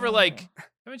 Haven't you ever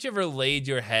laid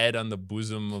your head on the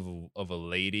bosom of a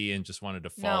lady and just wanted to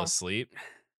fall No. asleep?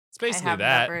 It's I basically have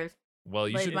that. never Well,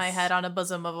 you laid should my head on a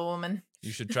bosom of a woman.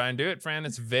 you should try and do it, Fran.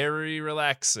 It's very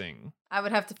relaxing. I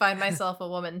would have to find myself a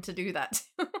woman to do that.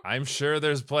 I'm sure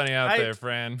there's plenty out I- there,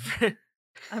 Fran.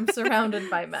 I'm surrounded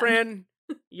by men.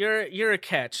 You're a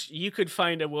catch. You could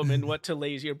find a woman what to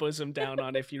lay your bosom down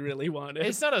on if you really wanted.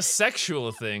 It's not a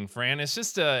sexual thing, Fran. It's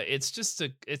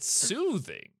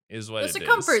soothing is what It's it a is.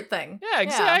 comfort thing. Yeah,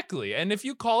 exactly. And if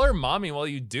you call her mommy while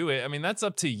you do it, I mean, that's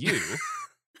up to you.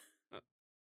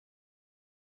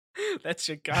 That's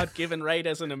your God-given right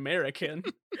as an American.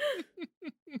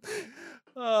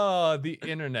 Oh, the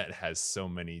internet has so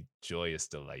many joyous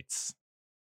delights.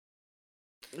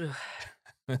 All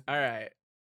right.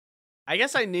 I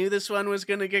guess I knew this one was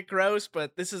going to get gross,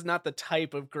 but this is not the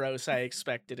type of gross I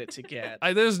expected it to get.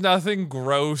 There's nothing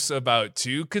gross about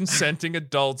two consenting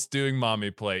adults doing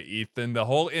mommy play, Ethan. The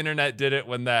whole internet did it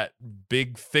when that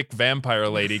big, thick vampire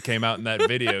lady came out in that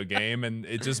video game, and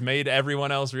it just made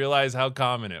everyone else realize how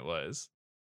common it was.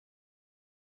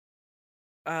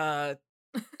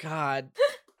 God.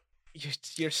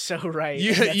 You're so right.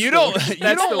 You don't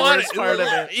want part of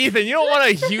it. Ethan, you don't want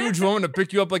a huge woman to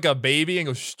pick you up like a baby and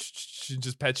go and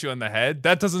just pet you on the head.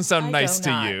 That doesn't sound nice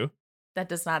to you. That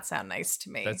does not sound nice to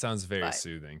me. That sounds very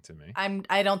soothing to me.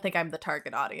 I don't think I'm the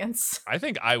target audience. I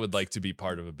think I would like to be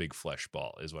part of a big flesh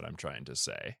ball is what I'm trying to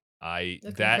say. Flesh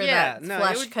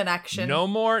connection. No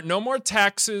more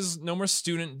taxes, no more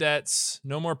student debts,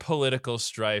 no more political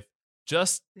strife.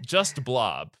 Just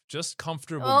blob, just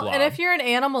comfortable blob. And if you're an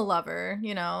animal lover,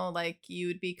 like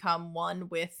you'd become one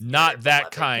with not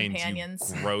that kind,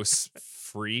 companions. You gross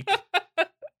freak.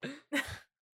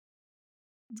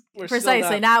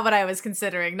 Precisely, not what I was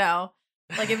considering. No,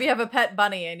 like if you have a pet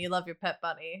bunny and you love your pet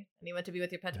bunny and you want to be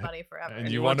with your pet bunny forever,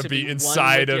 and you want to be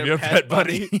inside of your pet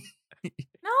bunny.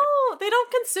 No, they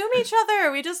don't consume each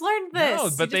other. We just learned this. No,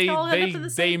 but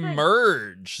they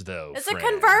merge though. It's a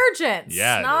convergence.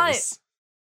 Yeah, it is.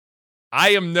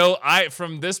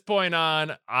 From this point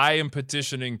on, I am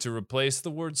petitioning to replace the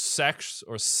word sex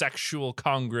or sexual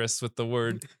congress with the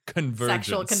word convergence.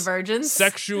 Sexual convergence?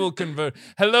 Sexual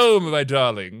Hello, my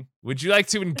darling. Would you like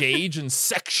to engage in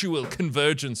sexual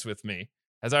convergence with me?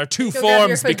 As our two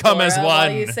forms become as one.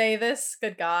 While you say this?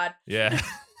 Good God. Yeah.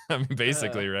 I mean,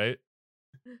 basically, right?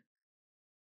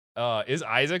 Is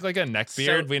Isaac like a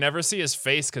neckbeard? We never see his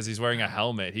face because he's wearing a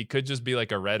helmet. He could just be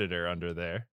like a Redditor under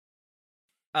there.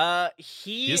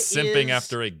 He's simping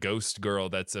after a ghost girl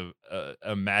that's his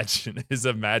imagined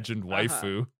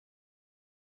waifu.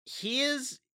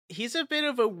 He's a bit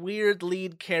of a weird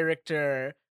lead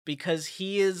character because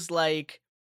he is like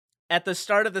at the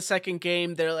start of the second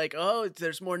game, they're like, "Oh,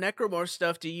 there's more necromorph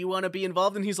stuff. Do you want to be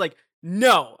involved?" And he's like,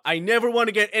 "No, I never want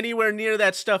to get anywhere near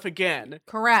that stuff again."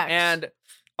 Correct. And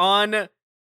on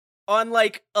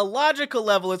like a logical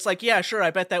level, it's like, yeah, sure,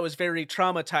 I bet that was very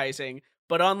traumatizing.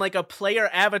 But on like a player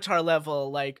avatar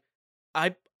level, like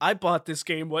I bought this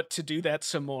game, what to do that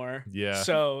some more. Yeah.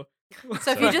 So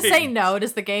if you just say no,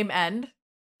 does the game end?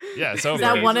 Yeah, it's over. Is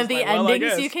that one of the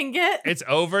endings you can get? It's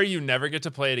over. You never get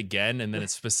to play it again, and then it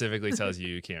specifically tells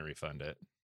you can't refund it.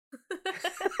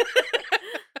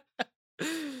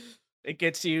 It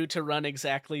gets you to run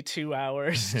exactly 2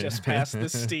 hours just past the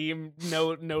Steam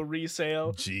no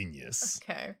resale. Genius.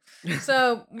 Okay.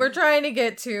 So we're trying to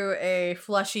get to a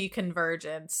fleshy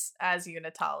convergence as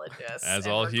unitologists. As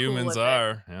all humans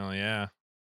are. Hell yeah.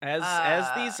 As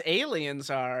these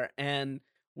aliens are. And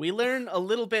we learn a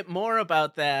little bit more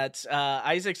about that.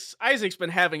 Isaac's been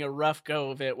having a rough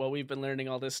go of it while we've been learning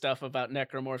all this stuff about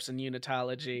necromorphs and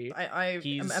unitology.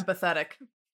 I'm empathetic.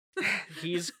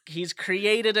 He's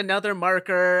created another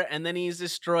marker, and then he's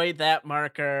destroyed that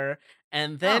marker,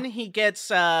 and then he gets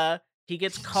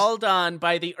called on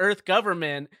by the Earth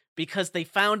government because they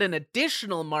found an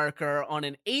additional marker on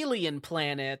an alien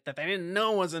planet that they didn't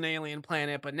know was an alien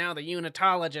planet, but now the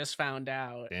unitologists found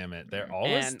out. Damn it.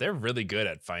 They're really good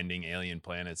at finding alien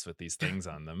planets with these things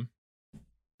on them.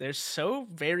 They're so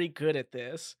very good at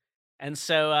this. And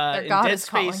so in Dead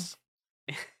Space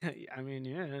I mean,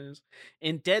 yes.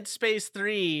 In Dead Space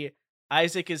 3,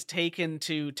 Isaac is taken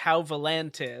to Tau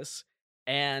Volantis,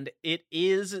 and it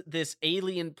is this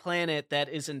alien planet that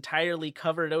is entirely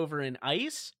covered over in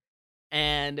ice.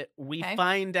 And we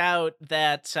find out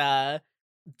that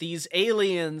these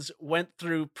aliens went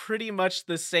through pretty much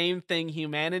the same thing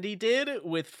humanity did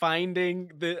with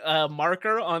finding the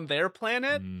marker on their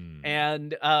planet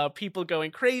and people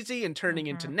going crazy and turning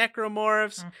into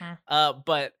necromorphs.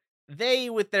 But they,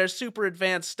 with their super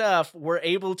advanced stuff, were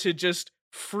able to just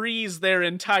freeze their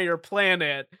entire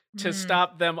planet to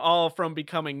stop them all from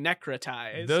becoming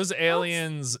necrotized. Those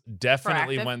aliens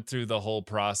definitely went through the whole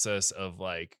process of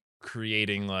like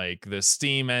creating like the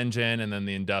steam engine and then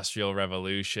the Industrial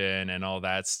Revolution and all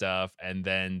that stuff, and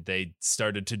then they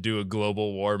started to do a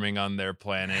global warming on their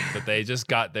planet, but they just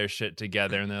got their shit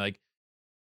together and they're like,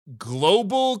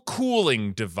 global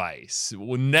cooling device.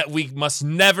 We must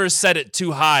never set it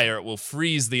too high or it will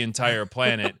freeze the entire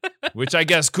planet, which I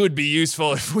guess could be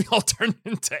useful if we all turn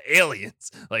into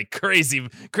aliens, like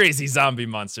crazy zombie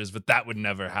monsters, but that would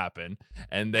never happen.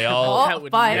 And they all, That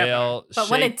would but- never.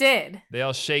 when it did, they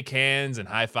all shake hands and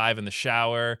high five in the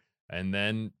shower, and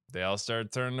then they all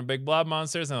start turning to big blob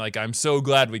monsters. And like, I'm so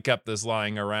glad we kept this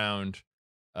lying around.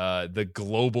 The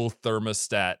global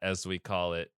thermostat, as we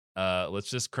call it. Let's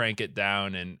just crank it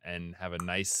down and have a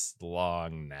nice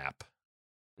long nap.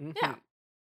 Mhm.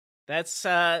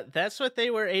 That's what they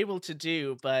were able to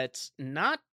do, but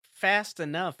not fast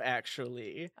enough,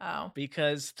 actually. oh,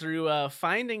 Because through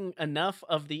finding enough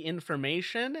of the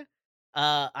information,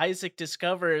 Isaac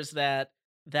discovers that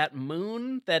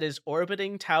moon that is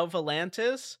orbiting Tau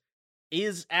Volantis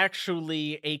is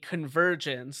actually a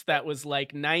convergence that was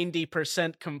like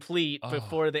 90% complete Oh.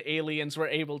 before the aliens were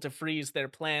able to freeze their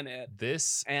planet.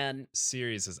 This And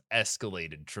series has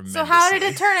escalated tremendously. so how did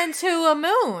it turn into a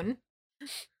moon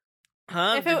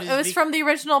if it was from the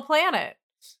original planet?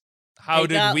 How they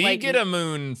did got, we like, get a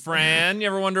moon, Fran? You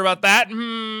ever wonder about that?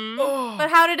 But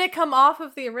how did it come off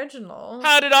of the original?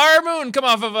 How did our moon come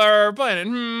off of our planet?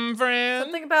 Fran?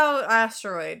 Something about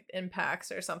asteroid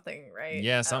impacts or something, right?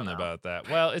 Yeah, I don't something know. about that.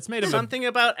 Well, it's made of Something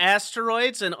about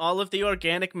asteroids and all of the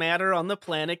organic matter on the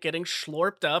planet getting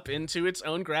slurped up into its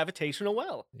own gravitational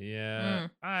well. Yeah.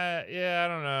 I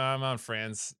don't know. I'm on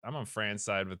Fran's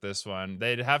side with this one.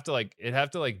 It'd have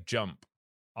to jump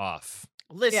off.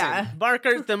 Listen, Yeah.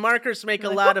 the markers make a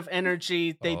Like, lot of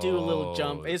energy. They do a little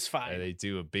jump. Oh, It's fine. They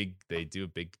do a big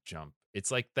jump.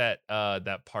 It's like that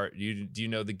part. Do you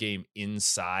know the game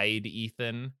Inside,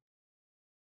 Ethan?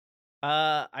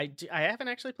 I haven't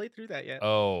actually played through that yet.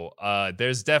 Oh,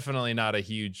 there's definitely not a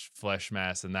huge flesh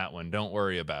mass in that one. Don't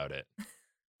worry about it.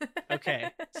 Okay,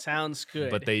 sounds good.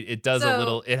 But it does a So-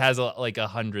 little. It has like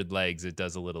 100 legs. It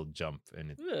does a little jump,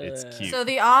 and it's Ugh. cute. So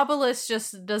the obelisk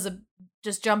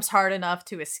just jumps hard enough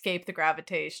to escape the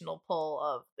gravitational pull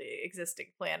of the existing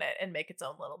planet and make its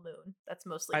own little moon. That's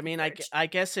mostly. I mean, converged. I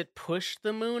guess it pushed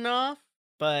the moon off,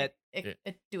 but it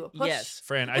do a push. yes.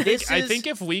 Fran, I This think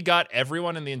is- if we got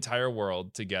everyone in the entire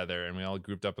world together and we all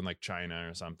grouped up in like China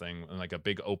or something in like a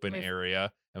big open We've-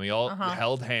 area and we all Uh-huh.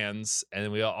 held hands and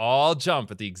then we all jump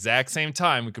at the exact same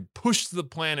time, we could push the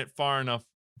planet far enough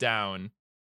down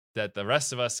that the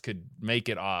rest of us could make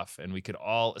it off and we could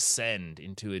all ascend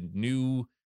into a new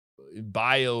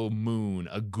bio moon,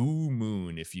 a goo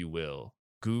moon, if you will.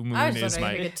 Goo moon I was is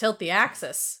wondering if we could tilt the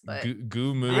axis, but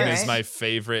Goo Moon is Alright. my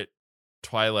favorite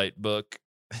Twilight book.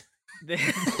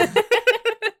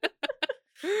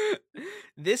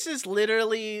 This is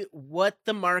literally what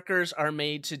the markers are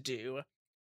made to do.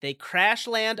 They crash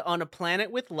land on a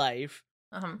planet with life.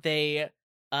 They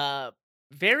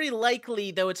very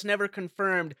likely, though it's never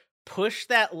confirmed, push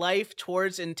that life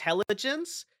towards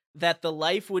intelligence, that the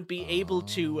life would be able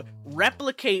to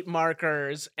replicate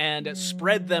markers and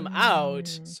spread them out.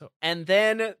 So And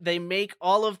then they make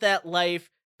all of that life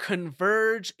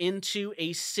converge into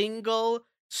a single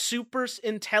super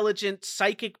intelligent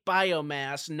psychic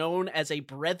biomass known as a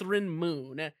brethren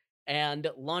moon and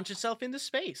launch itself into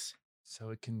space. so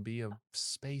it can be a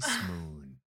space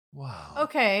moon. Wow.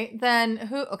 Okay, then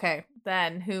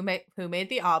who made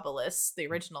the obelisk, the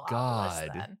original obelisk? God.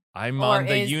 Then, I'm Or on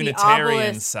the is the Unitarian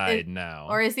obelisk- side now.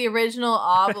 or is the original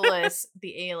obelisk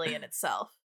the alien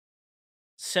itself?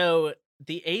 So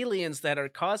the aliens that are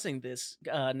causing this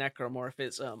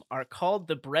necromorphism are called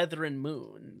the Brethren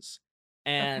Moons.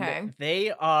 And Okay.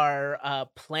 they are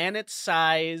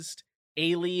planet-sized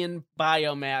alien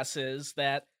biomasses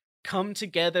that come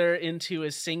together into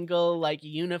a single, like,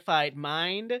 unified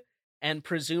mind and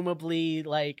presumably,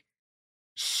 like,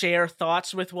 share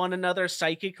thoughts with one another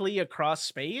psychically across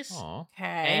space. Aw. Okay.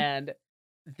 And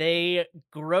they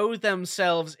grow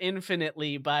themselves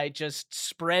infinitely by just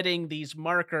spreading these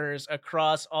markers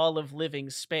across all of living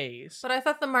space. But I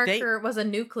thought the marker was a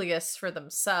nucleus for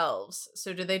themselves.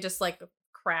 So do they just like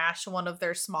crash one of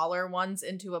their smaller ones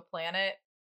into a planet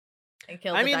and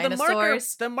kill the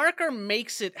dinosaurs? the marker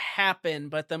makes it happen,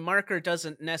 but the marker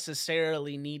doesn't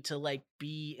necessarily need to like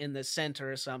be in the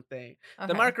center or something. The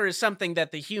Okay. marker is something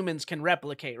that the humans can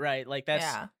replicate, right? Like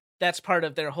that's part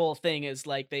of their whole thing is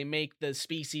like they make the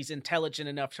species intelligent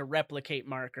enough to replicate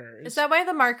markers. Is that why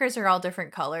the markers are all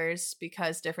different colors?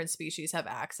 Because different species have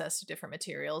access to different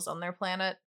materials on their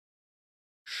planet?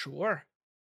 Sure.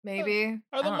 Maybe. Are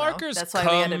I the don't know. markers That's why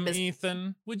we ended cum, this.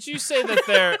 Ethan? Would you say that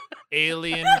they're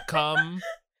alien cum?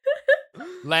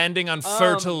 Landing on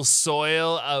fertile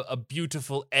soil, a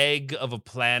beautiful egg of a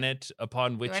planet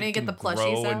upon which wanna it get can the plushies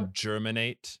grow and out?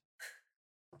 germinate.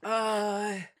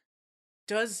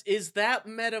 Is that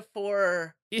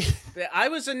metaphor? I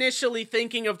was initially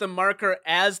thinking of the marker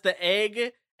as the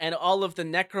egg and all of the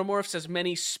necromorphs as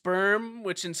many sperm,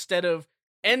 which instead of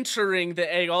entering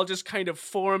the egg, all just kind of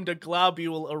formed a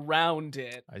globule around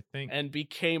it I think and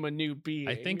became a new being.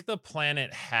 I think the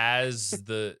planet has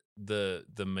the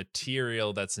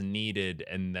material that's needed,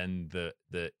 and then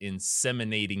the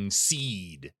inseminating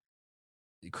seed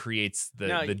creates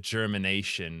the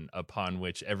germination upon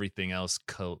which everything else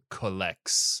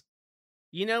collects.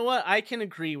 You know what? I can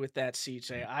agree with that,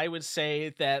 CJ. I would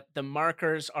say that the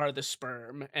markers are the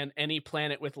sperm, and any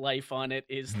planet with life on it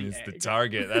is the egg. The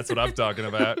target. That's what I'm talking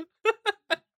about.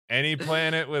 Any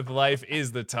planet with life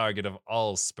is the target of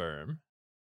all sperm.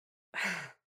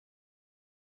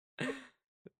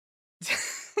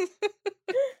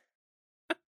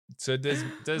 So does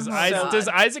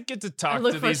Isaac get to talk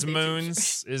to these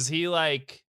moons? Is he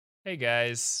like, hey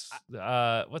guys,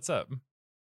 what's up?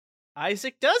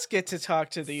 Isaac does get to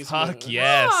talk to these moons. Fuck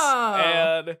yes. Oh.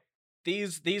 And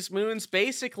these moons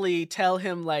basically tell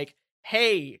him like,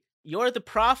 hey, you're the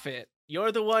prophet.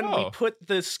 You're the one we put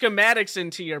the schematics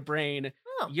into your brain.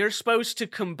 Oh. You're supposed to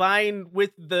combine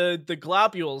with the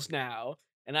globules now.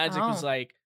 And Isaac was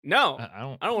like, no, I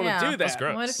don't want to do that. That's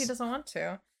gross. What if he doesn't want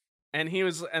to? And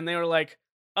they were like,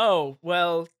 oh,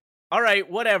 well, all right,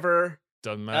 whatever.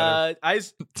 Doesn't matter.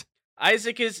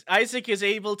 Isaac is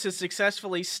able to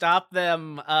successfully stop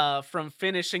them from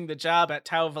finishing the job at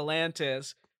Tau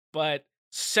Volantis, but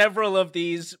several of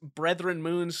these brethren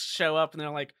moons show up and they're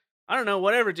like, I don't know,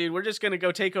 whatever, dude. We're just gonna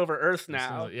go take over Earth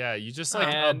now. Yeah, you just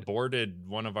aborted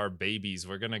one of our babies.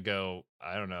 We're gonna go,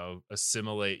 I don't know,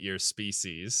 assimilate your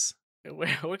species.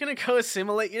 We're gonna go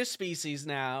assimilate your species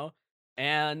now,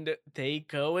 and they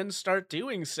go and start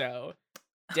doing so.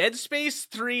 Dead Space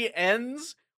 3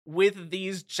 ends with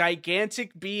these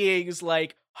gigantic beings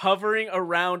like hovering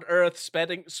around Earth,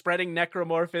 spreading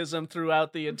necromorphism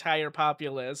throughout the entire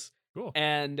populace. Cool.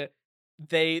 And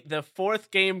the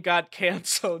fourth game got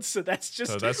canceled, so that's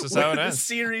just how it ends.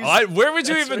 Series. Where would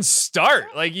you even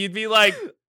start? Like, you'd be like,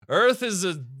 Earth is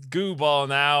a goo ball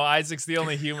now. Isaac's the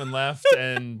only human left,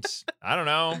 and I don't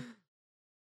know.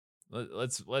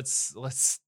 Let's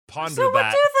ponder so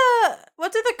that.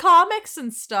 What do the comics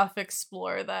and stuff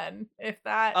explore then? If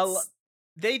that's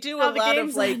they do a lot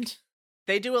of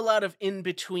they do a lot of in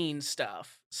between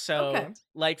stuff. So,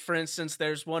 like for instance,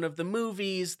 there's one of the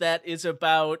movies that is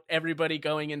about everybody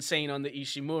going insane on the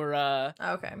Ishimura.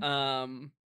 Okay.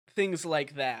 Things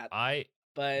like that.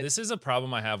 But this is a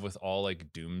problem I have with all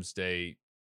like doomsday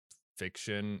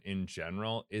fiction in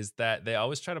general, is that they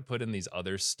always try to put in these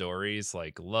other stories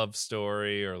like love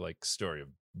story or like story of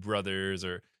brothers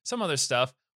or some other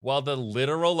stuff while the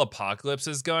literal apocalypse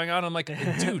is going on. I'm like,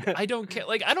 dude, I don't care.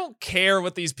 Like, I don't care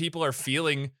what these people are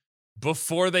feeling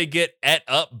before they get ate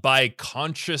up by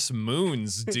conscious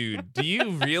moons, dude. Do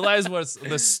you realize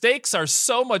the stakes are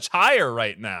so much higher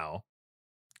right now?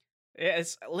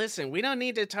 Yes, listen, we don't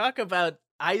need to talk about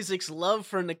Isaac's love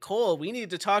for Nicole. We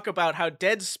need to talk about how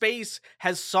Dead Space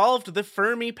has solved the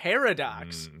Fermi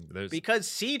paradox. Because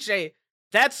CJ,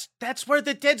 that's where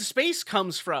the dead space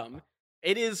comes from.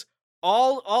 It is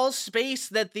all space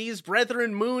that these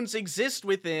brethren moons exist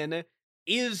within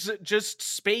is just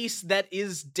space that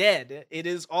is dead. It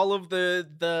is all of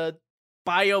the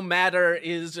biomatter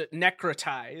is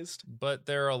necrotized. But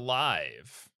they're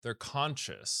alive. They're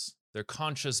conscious. They're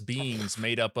conscious beings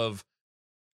made up of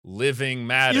living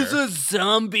matter. Is a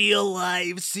zombie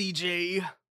alive, CJ?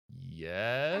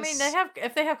 Yes. I mean,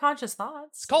 if they have conscious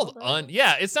thoughts. It's called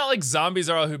it's not like zombies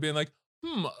are all who being like,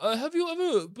 have you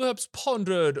ever perhaps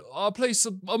pondered our place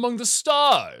among the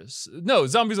stars? No,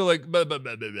 zombies are like, blah, blah,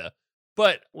 blah, blah, blah.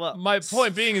 But my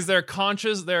point being is they're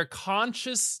a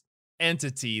conscious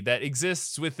entity that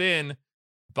exists within,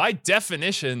 by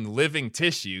definition, living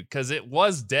tissue, because it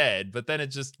was dead, but then it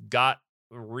just got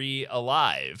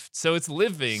re-alive. So it's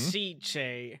living.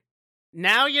 CJ,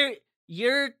 now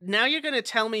you're gonna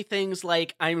tell me things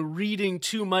like I'm reading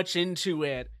too much into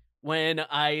it when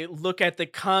I look at the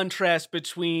contrast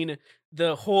between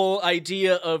the whole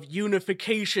idea of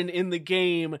unification in the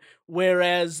game,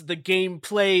 whereas the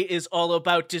gameplay is all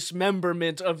about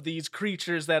dismemberment of these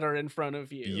creatures that are in front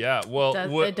of you. Yeah, well,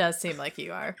 it does seem like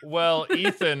you are. Well,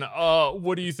 Ethan,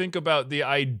 what do you think about the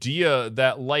idea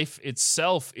that life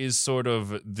itself is sort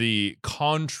of the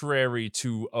contrary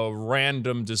to a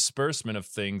random disbursement of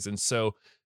things, and so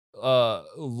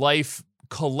life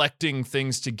collecting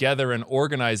things together and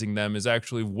organizing them is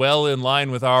actually well in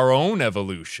line with our own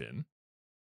evolution?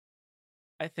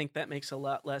 I think that makes a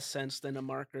lot less sense than a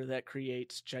marker that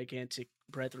creates gigantic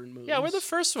brethren moons. Yeah, where'd the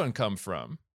first one come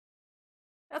from?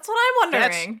 That's what I'm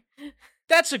wondering.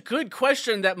 That's a good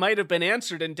question that might have been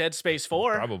answered in Dead Space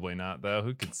 4. Probably not, though.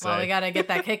 Who could say? Well, we got to get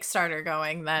that Kickstarter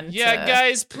going then. Yeah,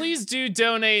 guys, please do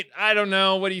donate. I don't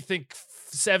know. What do you think?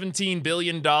 $17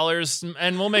 billion,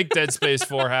 and we'll make Dead Space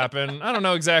 4 happen. I don't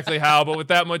know exactly how, but with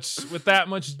that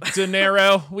much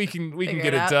dinero, we can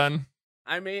get it done.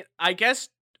 I mean, I guess,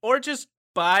 or just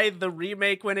buy the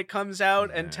remake when it comes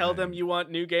out and tell them you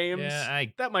want new games. Yeah,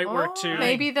 that might work too.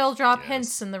 Maybe they'll drop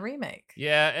hints in the remake.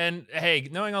 Yeah, and hey,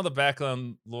 knowing all the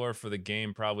background lore for the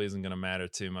game probably isn't going to matter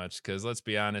too much, because let's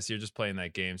be honest, you're just playing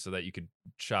that game so that you could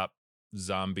chop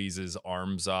zombies'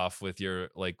 arms off with your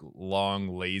like long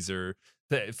laser.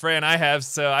 Fran, I have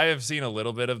seen a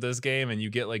little bit of this game, and you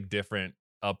get like different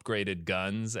upgraded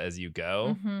guns as you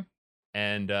go.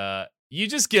 And you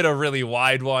just get a really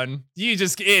wide one.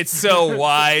 It's so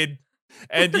wide.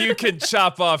 And you can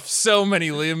chop off so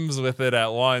many limbs with it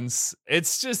at once.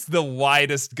 It's just the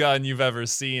widest gun you've ever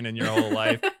seen in your whole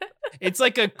life. It's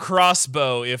like a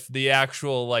crossbow if the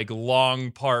actual like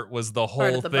long part was the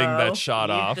whole thing that shot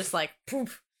off. Just like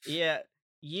poof. Yeah.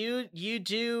 You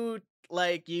do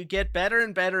like you get better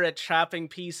and better at chopping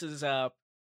pieces up.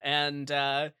 And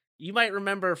you might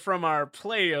remember from our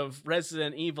play of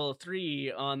Resident Evil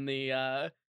 3 on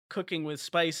the Cooking with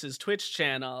Spices Twitch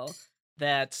channel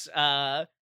that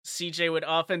CJ would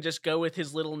often just go with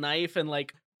his little knife and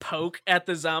like poke at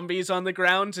the zombies on the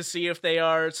ground to see if they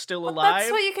are still alive.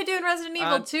 That's what you could do in Resident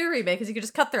Evil 2 remake, because you could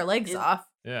just cut their legs off.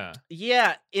 Yeah.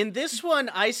 Yeah, in this one,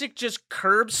 Isaac just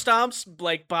curb stomps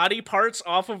like body parts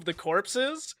off of the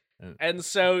corpses. And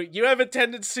so you have a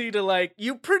tendency to like,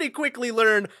 you pretty quickly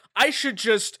learn, I should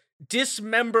just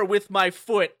dismember with my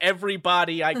foot every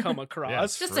body I come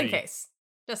across. Just in case.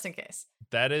 Just in case.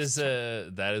 That is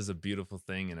a beautiful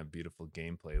thing and a beautiful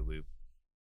gameplay loop.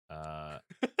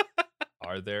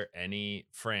 Are there any,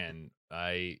 Fran,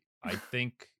 I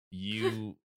think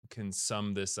you can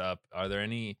sum this up. Are there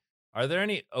any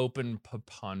open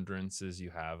preponderances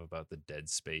you have about the Dead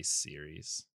Space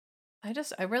series?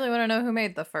 I really want to know who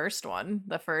made the first one,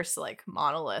 the first like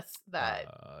monolith that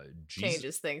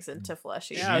changes things into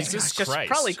fleshy. Yeah, Jesus just Christ.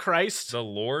 Probably Christ, the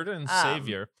Lord and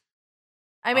Savior.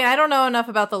 I mean, I don't know enough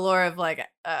about the lore of like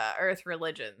Earth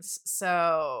religions,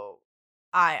 so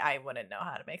I wouldn't know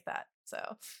how to make that.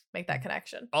 So make that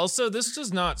connection. Also, this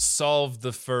does not solve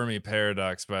the Fermi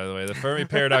paradox, by the way. The Fermi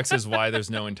paradox is why there's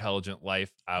no intelligent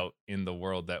life out in the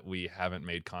world that we haven't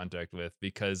made contact with,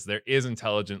 because there is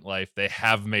intelligent life. They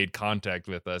have made contact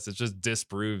with us. It just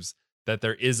disproves that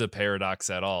there is a paradox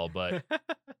at all. But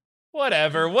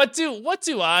whatever. What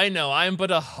do I know? I'm but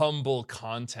a humble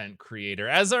content creator,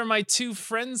 as are my two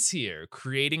friends here,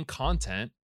 creating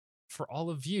content for all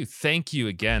of you. Thank you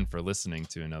again for listening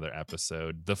to another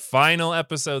episode, the final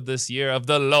episode this year of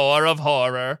the Lore of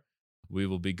Horror. We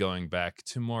will be going back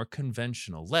to more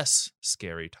conventional, less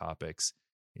scary topics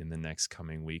in the next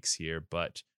coming weeks here,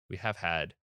 but we have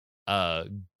had a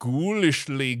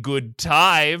ghoulishly good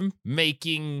time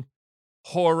making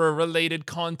horror-related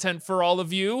content for all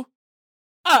of you.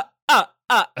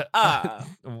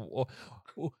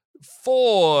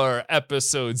 4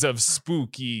 episodes of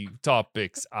spooky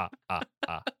topics.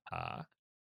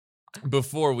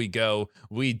 Before we go,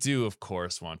 we do, of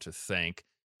course, want to thank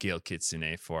Gail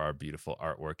Kitsune for our beautiful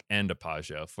artwork and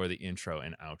Apajo for the intro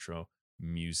and outro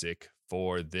music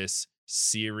for this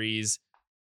series.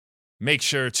 Make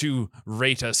sure to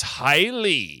rate us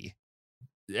highly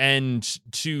and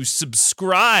to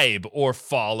subscribe or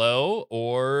follow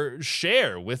or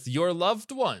share with your loved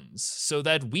ones so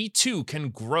that we too can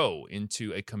grow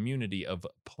into a community of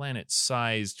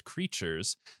planet-sized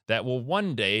creatures that will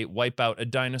one day wipe out a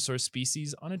dinosaur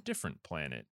species on a different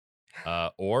planet.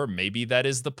 Or maybe that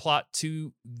is the plot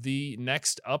to the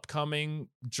next upcoming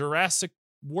Jurassic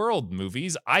World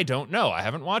movies. I don't know. I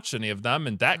haven't watched any of them,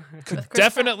 and that could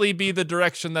definitely be the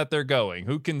direction that they're going.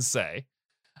 Who can say?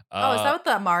 Is that what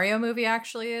the Mario movie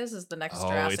actually is? Is the next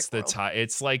Jurassic it's World? the tie.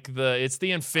 It's like it's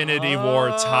the Infinity War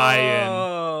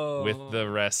tie-in with the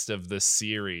rest of the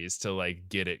series to like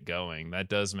get it going. That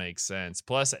does make sense.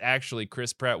 Plus, actually,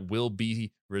 Chris Pratt will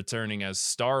be returning as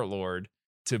Star-Lord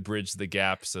to bridge the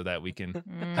gap so that we can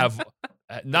have.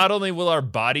 Not only will our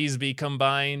bodies be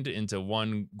combined into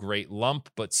one great lump,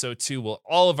 but so too will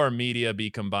all of our media be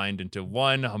combined into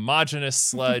one homogeneous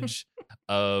sludge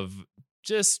of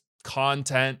just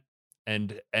content,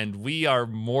 and we are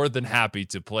more than happy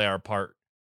to play our part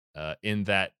in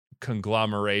that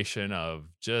conglomeration of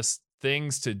just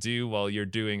things to do while you're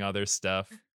doing other stuff.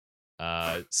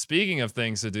 Speaking of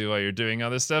things to do while you're doing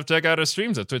other stuff, check out our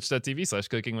streams at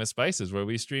twitch.tv/cookingwithspices, where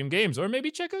we stream games, or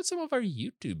maybe check out some of our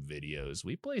YouTube videos.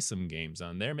 We play some games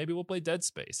on there. Maybe we'll play Dead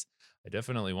Space. I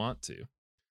definitely want to.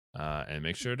 And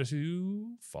make sure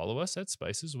to follow us at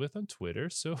Spices With on Twitter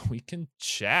so we can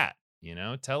chat.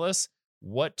 Tell us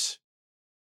what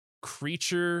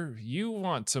creature you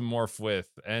want to morph with,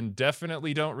 and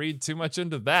definitely don't read too much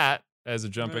into that as a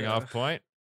jumping off point.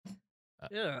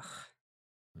 My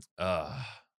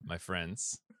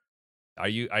friends, are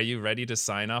you ready to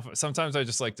sign off? Sometimes I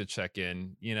just like to check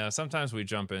in. Sometimes we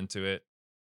jump into it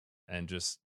and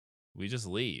we just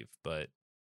leave. But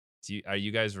are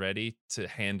you guys ready to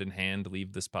hand in hand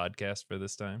leave this podcast for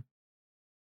this time?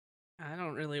 I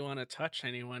don't really want to touch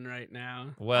anyone right now.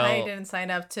 Well, I didn't sign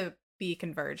up to be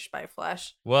converged by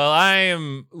flesh. Well, I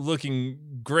am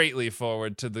looking greatly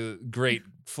forward to the great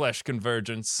flesh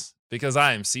convergence because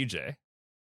I am CJ.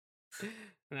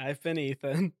 And I've been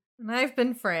Ethan. And I've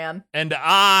been Fran. And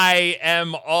I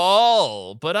am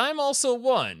all, but I'm also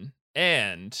one.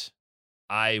 And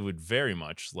I would very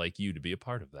much like you to be a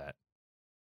part of that.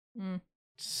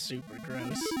 Super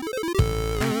gross.